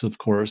products, of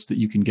course, that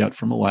you can get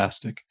from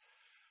Elastic.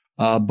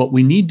 But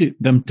we need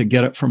them to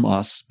get it from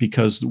us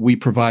because we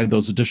provide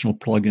those additional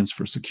plugins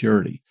for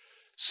security.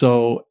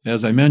 So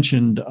as I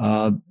mentioned,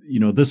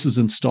 this is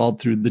installed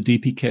through the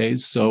DPKs.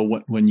 So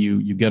when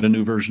you get a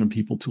new version of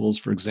People Tools,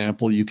 for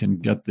example, you can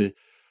get the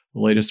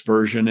latest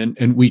version.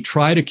 And we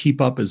try to keep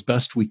up as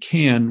best we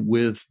can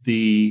with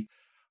the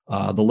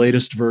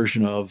latest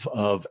version of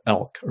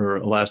ELK, or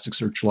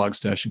Elasticsearch,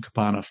 Logstash, and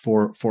Kibana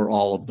for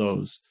all of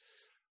those.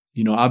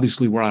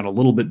 Obviously we're on a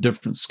little bit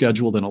different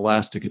schedule than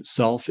Elastic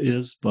itself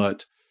is,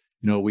 but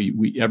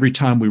we every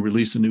time we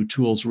release a new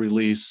tools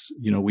release,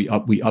 we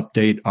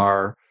update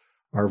our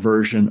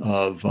version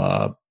of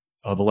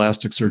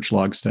Elasticsearch,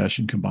 Logstash,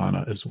 and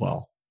Kibana as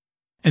well.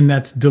 And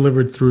that's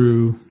delivered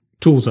through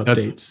tools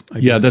updates. I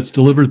guess. That's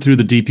delivered through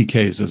the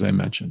DPKs, as I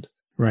mentioned.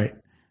 Right.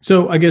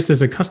 So I guess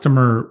as a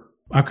customer,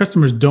 our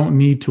customers don't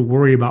need to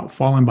worry about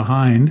falling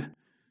behind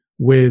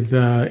with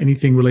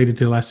anything related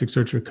to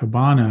Elasticsearch or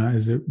Kibana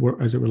as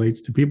it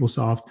relates to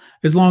PeopleSoft,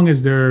 as long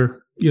as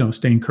they're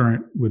staying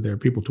current with their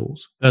People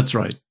Tools. That's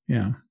right.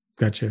 Yeah.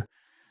 Gotcha.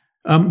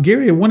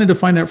 Gary, I wanted to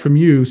find out from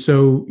you.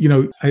 So,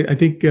 I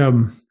think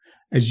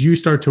as you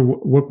start to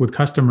work with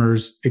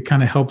customers, it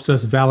kind of helps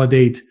us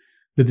validate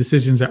the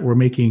decisions that we're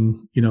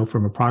making,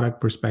 from a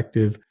product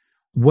perspective.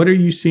 What are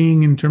you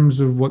seeing in terms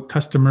of what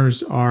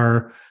customers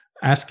are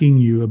asking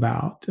you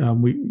about?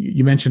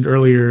 You mentioned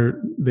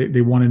earlier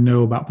they want to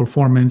know about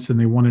performance and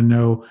they want to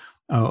know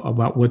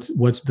about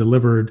what's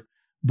delivered.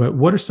 But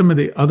what are some of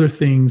the other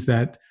things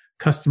that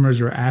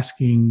customers are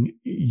asking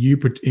you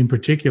in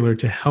particular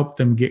to help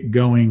them get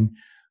going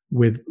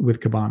with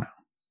Kibana?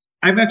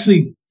 I've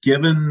actually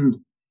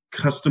given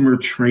customer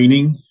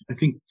training, I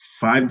think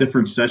 5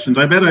 different sessions.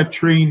 I bet I've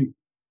trained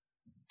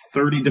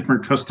 30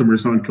 different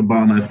customers on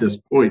Kibana at this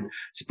point,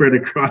 spread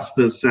across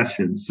those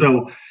sessions.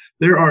 So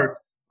there are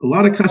a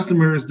lot of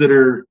customers that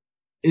are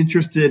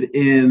interested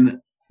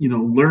in,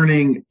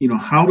 learning,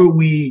 how do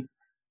we,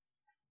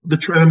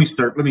 let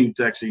me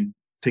actually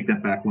take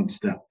that back one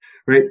step,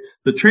 right?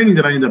 The training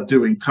that I end up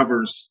doing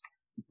covers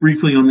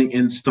briefly on the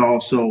install.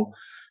 So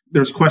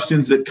there's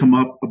questions that come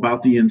up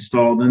about the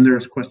install. Then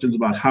there's questions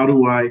about how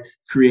do I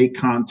create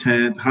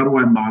content? How do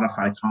I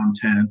modify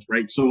content,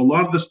 right? So a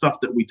lot of the stuff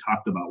that we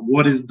talked about,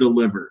 what is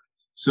delivered?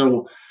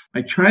 So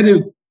I try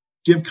to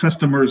give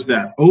customers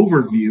that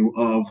overview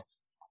of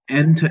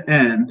end to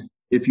end.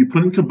 If you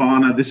put in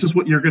Kibana, this is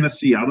what you're going to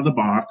see out of the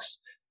box.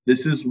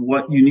 This is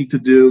what you need to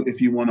do if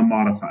you want to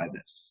modify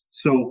this.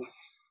 So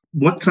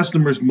what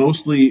customers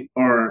mostly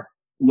are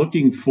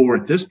looking for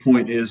at this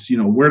point is,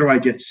 where do I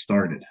get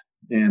started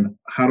and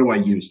how do I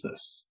use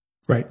this?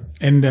 Right.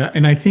 And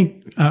I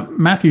think,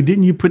 Matthew,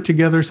 didn't you put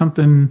together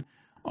something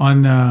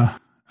on,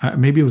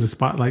 maybe it was a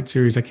Spotlight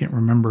series, I can't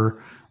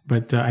remember,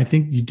 but I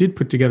think you did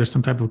put together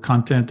some type of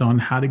content on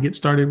how to get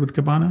started with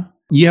Kibana?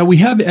 Yeah, we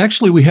have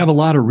a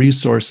lot of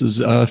resources.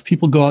 If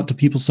people go out to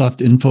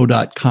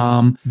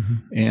peoplesoftinfo.com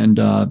and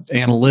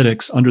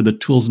analytics, under the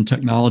tools and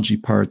technology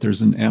part,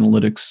 there's an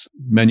analytics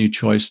menu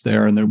choice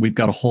there. And then we've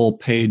got a whole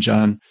page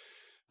on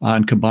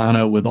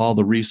Kibana with all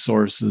the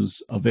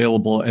resources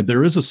available. And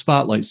there is a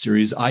Spotlight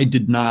series. I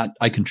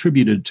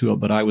contributed to it,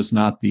 but I was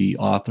not the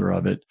author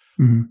of it.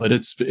 Mm-hmm. But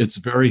it's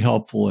very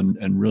helpful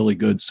and really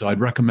good. So I'd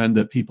recommend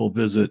that people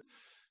visit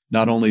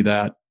not only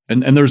that,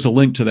 and there's a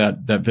link to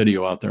that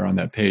video out there on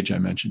that page I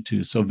mentioned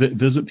too. So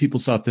visit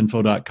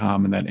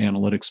peoplesoftinfo.com and that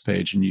analytics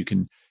page, and you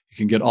can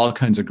get all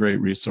kinds of great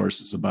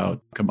resources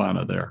about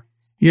Kibana there.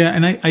 Yeah,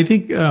 and I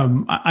think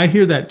I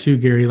hear that too,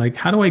 Gary. Like,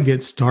 how do I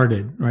get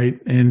started, right?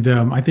 And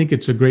I think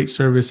it's a great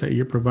service that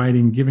you're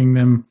providing, giving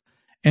them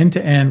end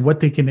to end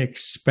what they can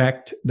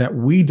expect that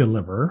we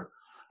deliver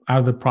out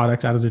of the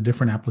product, out of the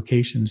different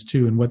applications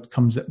too, and what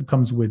comes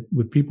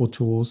with People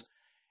Tools.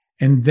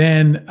 And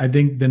then I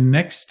think the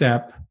next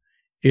step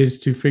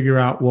is to figure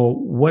out, well,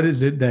 what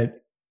is it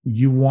that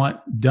you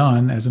want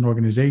done as an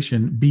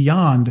organization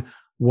beyond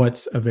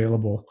what's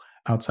available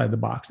outside the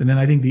box? And then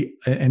I think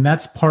and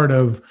that's part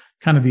of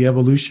kind of the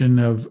evolution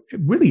of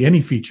really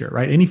any feature,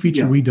 right? Any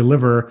feature we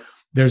deliver,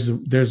 there's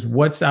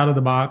what's out of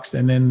the box,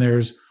 and then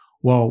there's,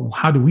 well,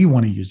 how do we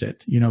want to use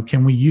it?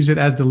 Can we use it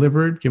as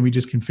delivered? Can we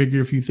just configure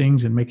a few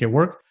things and make it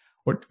work?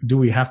 Or do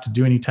we have to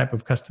do any type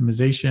of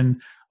customization?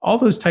 All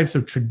those types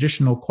of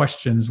traditional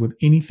questions with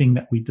anything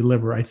that we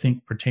deliver, I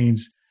think,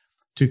 pertains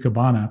to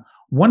Kibana.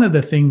 One of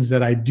the things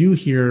that I do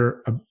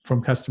hear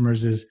from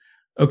customers is,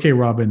 okay,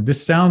 Robin,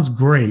 this sounds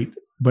great,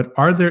 but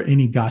are there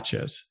any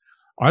gotchas?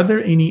 Are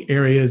there any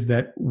areas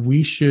that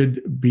we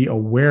should be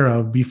aware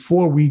of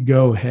before we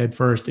go head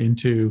first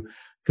into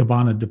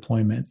Kibana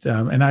deployment?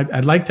 And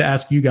I'd like to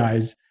ask you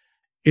guys,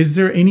 is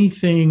there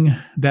anything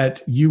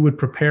that you would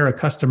prepare a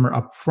customer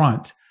up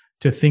front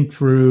to think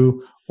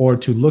through or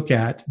to look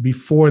at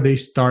before they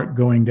start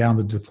going down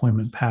the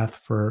deployment path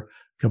for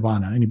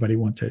Kibana? Anybody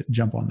want to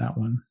jump on that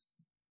one?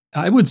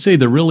 I would say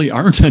there really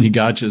aren't any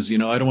gotchas.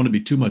 I don't want to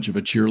be too much of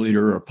a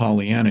cheerleader or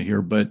Pollyanna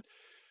here, but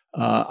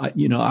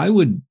I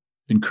would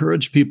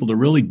encourage people to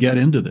really get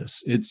into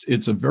this.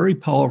 It's a very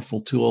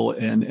powerful tool,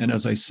 and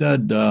as I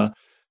said,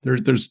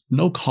 there's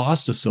no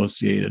cost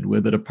associated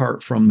with it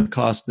apart from the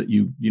cost that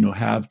you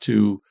have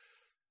to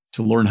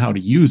learn how to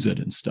use it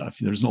and stuff.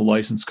 There's no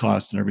license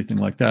cost and everything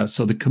like that.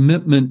 So the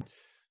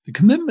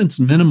commitment's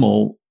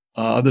minimal,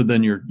 other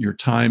than your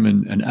time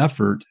and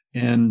effort,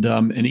 and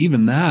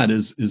even that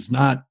is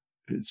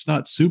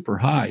not super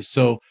high.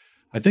 So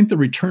I think the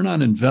return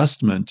on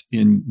investment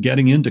in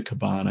getting into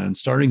Kibana and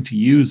starting to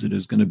use it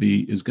is going to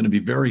be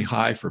very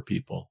high for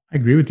people. I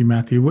agree with you,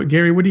 Matthew.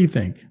 Gary, what do you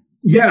think?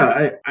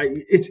 Yeah,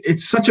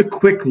 it's such a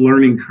quick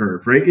learning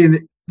curve, right?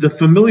 And the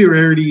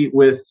familiarity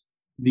with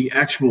the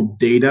actual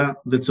data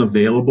that's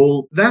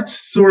available,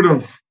 that's sort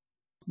of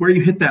where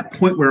you hit that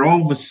point where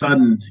all of a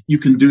sudden you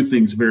can do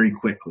things very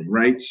quickly,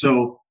 right?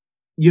 So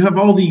you have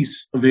all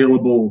these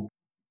available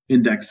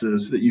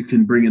indexes that you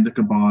can bring into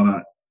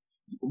Kibana.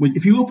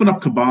 If you open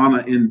up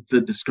Kibana in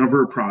the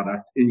Discover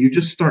product and you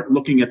just start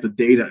looking at the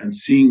data and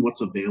seeing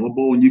what's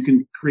available, and you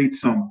can create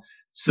some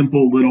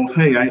simple little,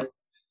 hey,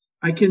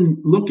 I can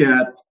look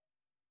at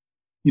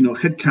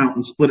headcount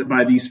and split it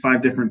by these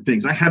 5 different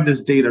things. I have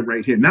this data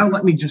right here. Now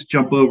let me just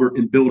jump over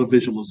and build a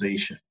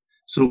visualization.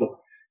 So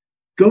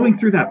going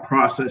through that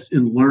process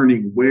and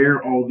learning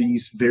where all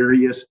these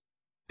various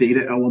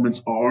data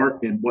elements are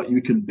and what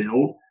you can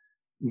build,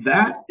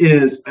 that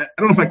is, I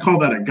don't know if I call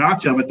that a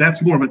gotcha, but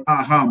that's more of an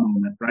aha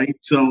moment, right?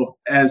 So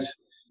as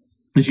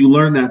you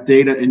learn that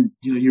data and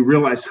you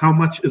realize how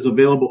much is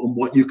available and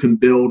what you can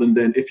build, and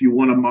then if you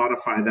want to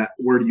modify that,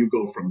 where do you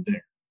go from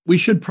there? We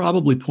should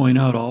probably point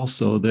out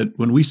also that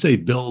when we say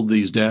build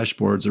these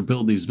dashboards or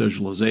build these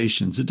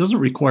visualizations, it doesn't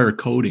require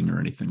coding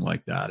or anything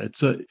like that.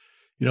 It's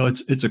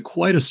a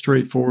quite a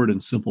straightforward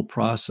and simple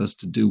process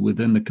to do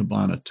within the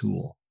Kibana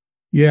tool.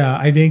 Yeah,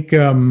 I think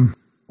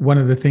one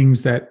of the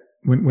things that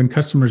when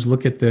customers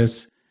look at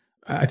this,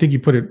 I think you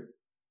put it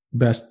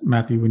best,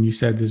 Matthew, when you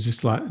said there's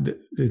just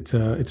it's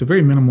a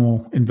very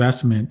minimal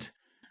investment,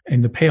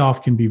 and the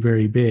payoff can be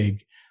very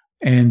big.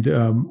 And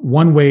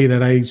one way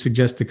that I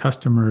suggest to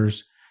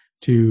customers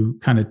to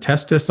kind of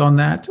test us on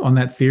that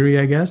theory,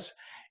 I guess,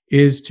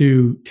 is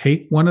to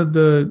take one of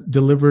the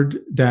delivered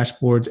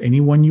dashboards,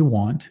 any one you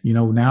want.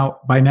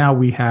 By now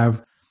we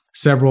have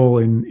several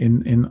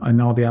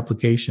in all the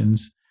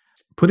applications.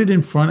 Put it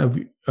in front of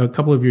a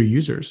couple of your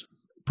users.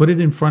 Put it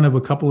in front of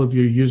a couple of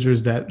your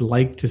users that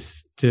like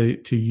to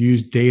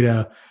use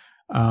data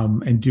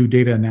and do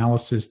data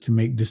analysis to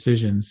make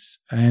decisions,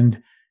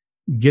 and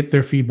get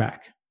their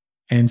feedback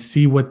and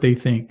see what they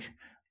think.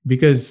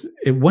 Because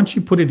once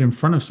you put it in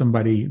front of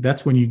somebody,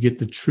 that's when you get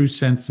the true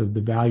sense of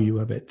the value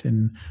of it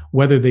and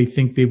whether they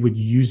think they would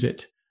use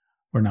it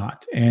or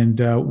not.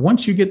 And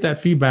once you get that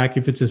feedback,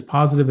 if it's as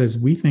positive as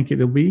we think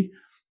it'll be,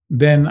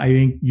 then I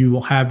think you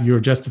will have your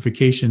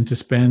justification to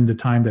spend the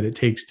time that it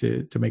takes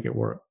to make it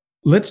work.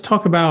 Let's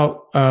talk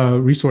about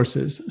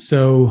resources.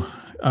 So,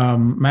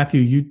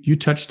 Matthew, you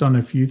touched on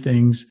a few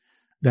things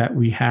that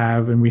we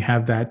have, and we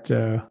have that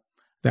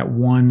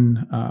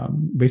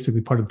one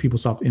basically part of the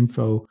PeopleSoft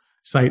Info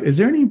site. Is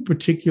there any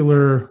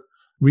particular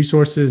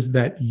resources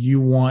that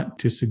you want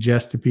to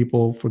suggest to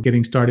people for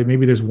getting started?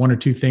 Maybe there's 1 or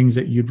 2 things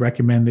that you'd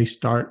recommend they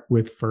start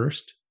with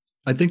first.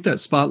 I think that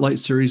Spotlight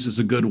series is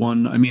a good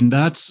one. I mean,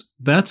 that's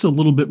a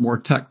little bit more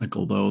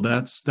technical, though.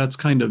 That's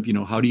kind of,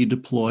 how do you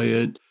deploy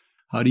it?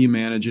 How do you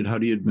manage it? How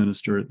do you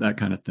administer it? That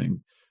kind of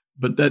thing.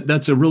 But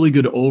that's a really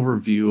good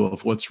overview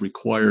of what's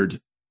required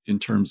in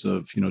terms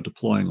of,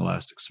 deploying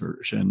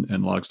Elasticsearch and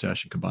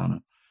Logstash and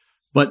Kibana.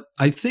 But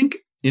I think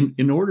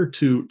in order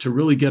to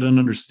really get an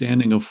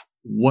understanding of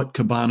what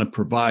Kibana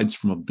provides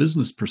from a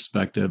business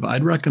perspective,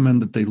 I'd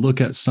recommend that they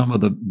look at some of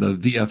the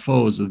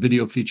VFOs, the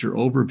video feature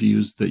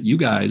overviews that you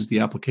guys, the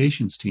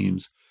applications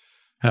teams,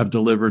 have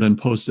delivered and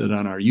posted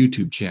on our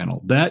YouTube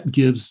channel. That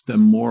gives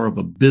them more of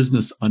a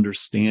business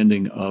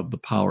understanding of the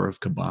power of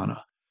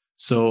Kibana.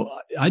 So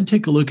I'd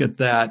take a look at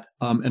that.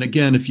 And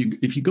again, if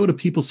you go to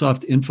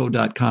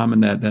PeopleSoftInfo.com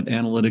and that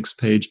analytics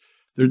page,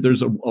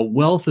 there's a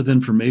wealth of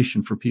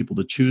information for people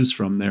to choose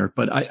from there.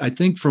 But I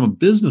think from a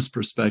business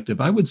perspective,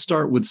 I would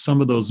start with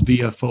some of those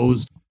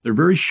VFOs. They're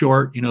very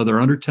short,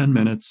 they're under 10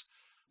 minutes,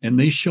 and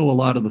they show a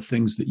lot of the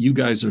things that you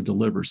guys are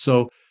delivering.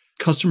 So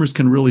customers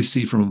can really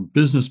see from a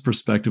business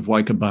perspective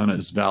why Kibana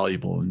is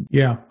valuable. And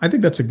yeah, I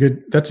think that's a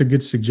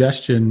good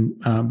suggestion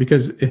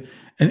because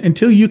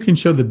until you can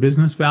show the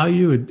business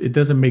value, it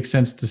doesn't make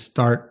sense to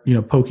start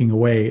poking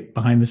away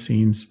behind the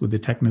scenes with the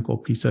technical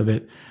piece of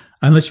it.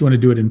 Unless you want to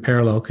do it in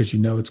parallel because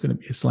it's going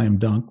to be a slam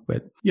dunk.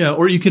 But yeah,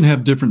 or you can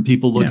have different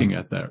people looking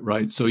at that,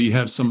 right? So you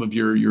have some of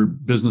your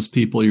business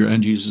people, your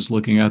end users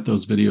looking at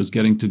those videos,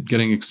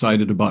 getting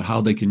excited about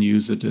how they can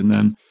use it, and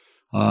then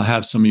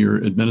have some of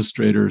your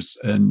administrators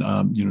and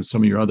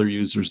some of your other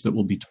users that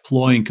will be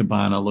deploying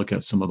Kibana look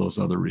at some of those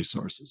other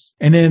resources.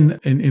 And then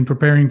in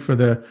preparing for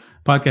the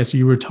podcast,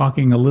 you were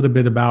talking a little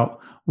bit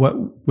about what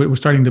we're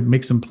starting to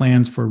make some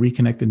plans for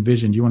Reconnect and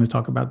Vision. Do you want to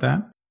talk about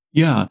that?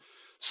 Yeah.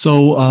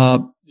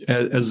 So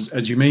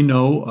as you may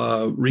know,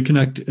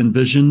 Reconnect and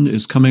Vision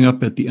is coming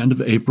up at the end of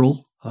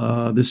April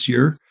this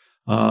year.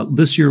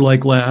 This year,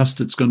 like last,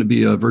 it's going to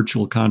be a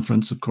virtual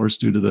conference, of course,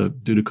 due to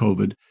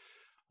COVID.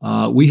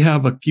 We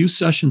have a few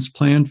sessions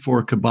planned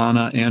for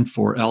Kibana and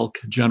for ELK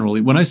generally.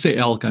 When I say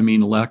ELK, I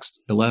mean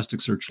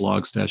Elasticsearch,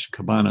 Logstash,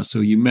 and Kibana. So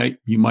you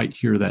might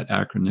hear that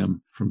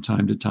acronym from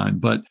time to time.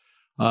 But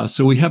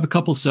so we have a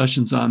couple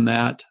sessions on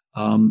that.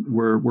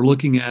 We're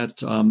looking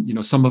at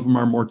some of them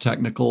are more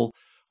technical.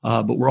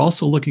 But we're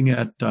also looking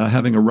at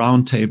having a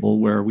roundtable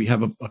where we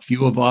have a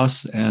few of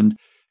us, and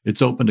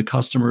it's open to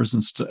customers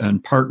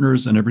and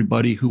partners and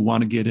everybody who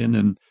want to get in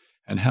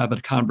and have a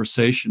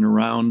conversation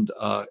around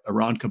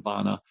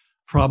Kibana.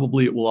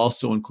 Probably it will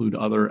also include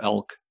other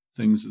ELK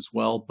things as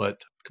well,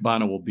 but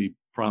Kibana will be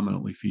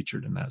prominently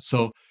featured in that.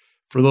 So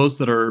for those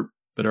that are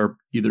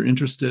either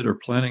interested or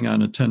planning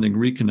on attending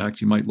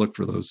Reconnect, you might look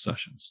for those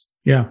sessions.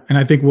 Yeah. And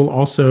I think we'll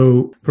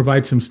also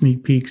provide some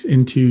sneak peeks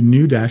into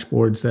new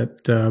dashboards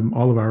that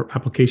all of our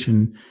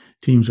application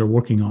teams are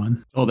working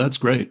on. Oh, that's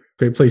great.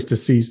 Great place to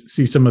see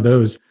some of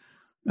those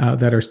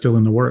that are still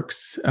in the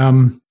works.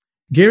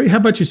 Gary, how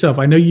about yourself?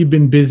 I know you've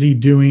been busy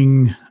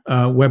doing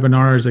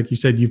webinars. Like you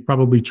said, you've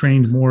probably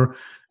trained more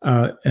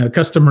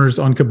customers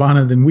on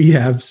Kibana than we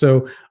have.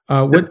 So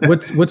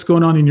what's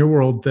going on in your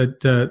world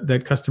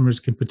that customers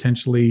can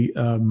potentially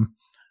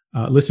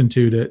listen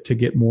to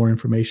get more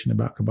information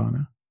about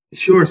Kibana?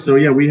 Sure. So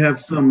yeah, we have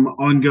some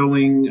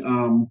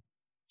ongoing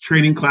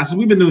training classes.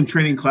 We've been doing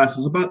training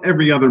classes about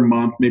every other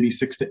month, maybe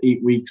 6 to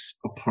 8 weeks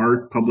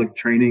apart, public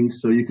training.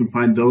 So you can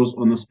find those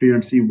on the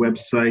SpearMC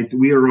website.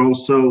 We are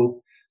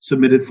also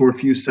submitted for a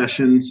few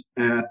sessions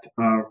at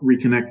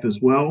Reconnect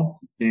as well.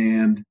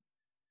 And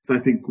I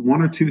think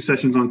 1 or 2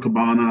 sessions on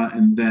Kibana,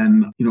 and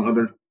then,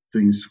 other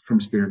things from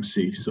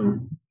SpearMC. So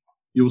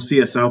you will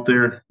see us out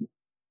there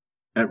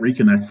at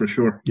Reconnect for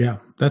sure. Yeah,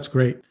 that's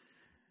great.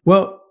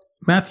 Well,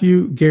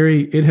 Matthew,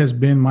 Gary, it has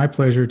been my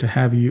pleasure to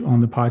have you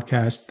on the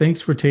podcast.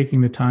 Thanks for taking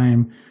the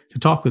time to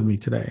talk with me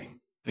today.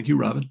 Thank you,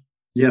 Robin.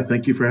 Yeah,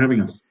 thank you for having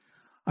us.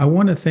 I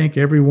want to thank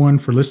everyone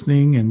for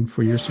listening and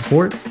for your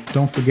support.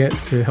 Don't forget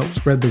to help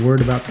spread the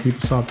word about the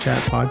PeopleSoft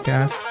Chat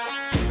podcast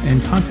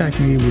and contact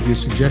me with your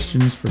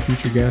suggestions for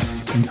future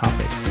guests and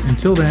topics.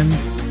 Until then,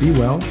 be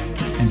well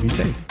and be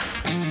safe.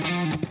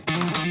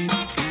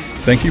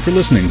 Thank you for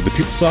listening to the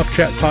PeopleSoft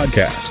Chat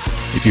podcast.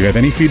 If you have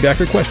any feedback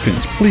or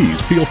questions,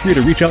 please feel free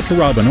to reach out to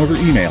Robin over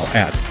email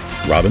at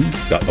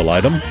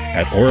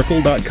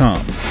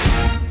robin.validum@oracle.com.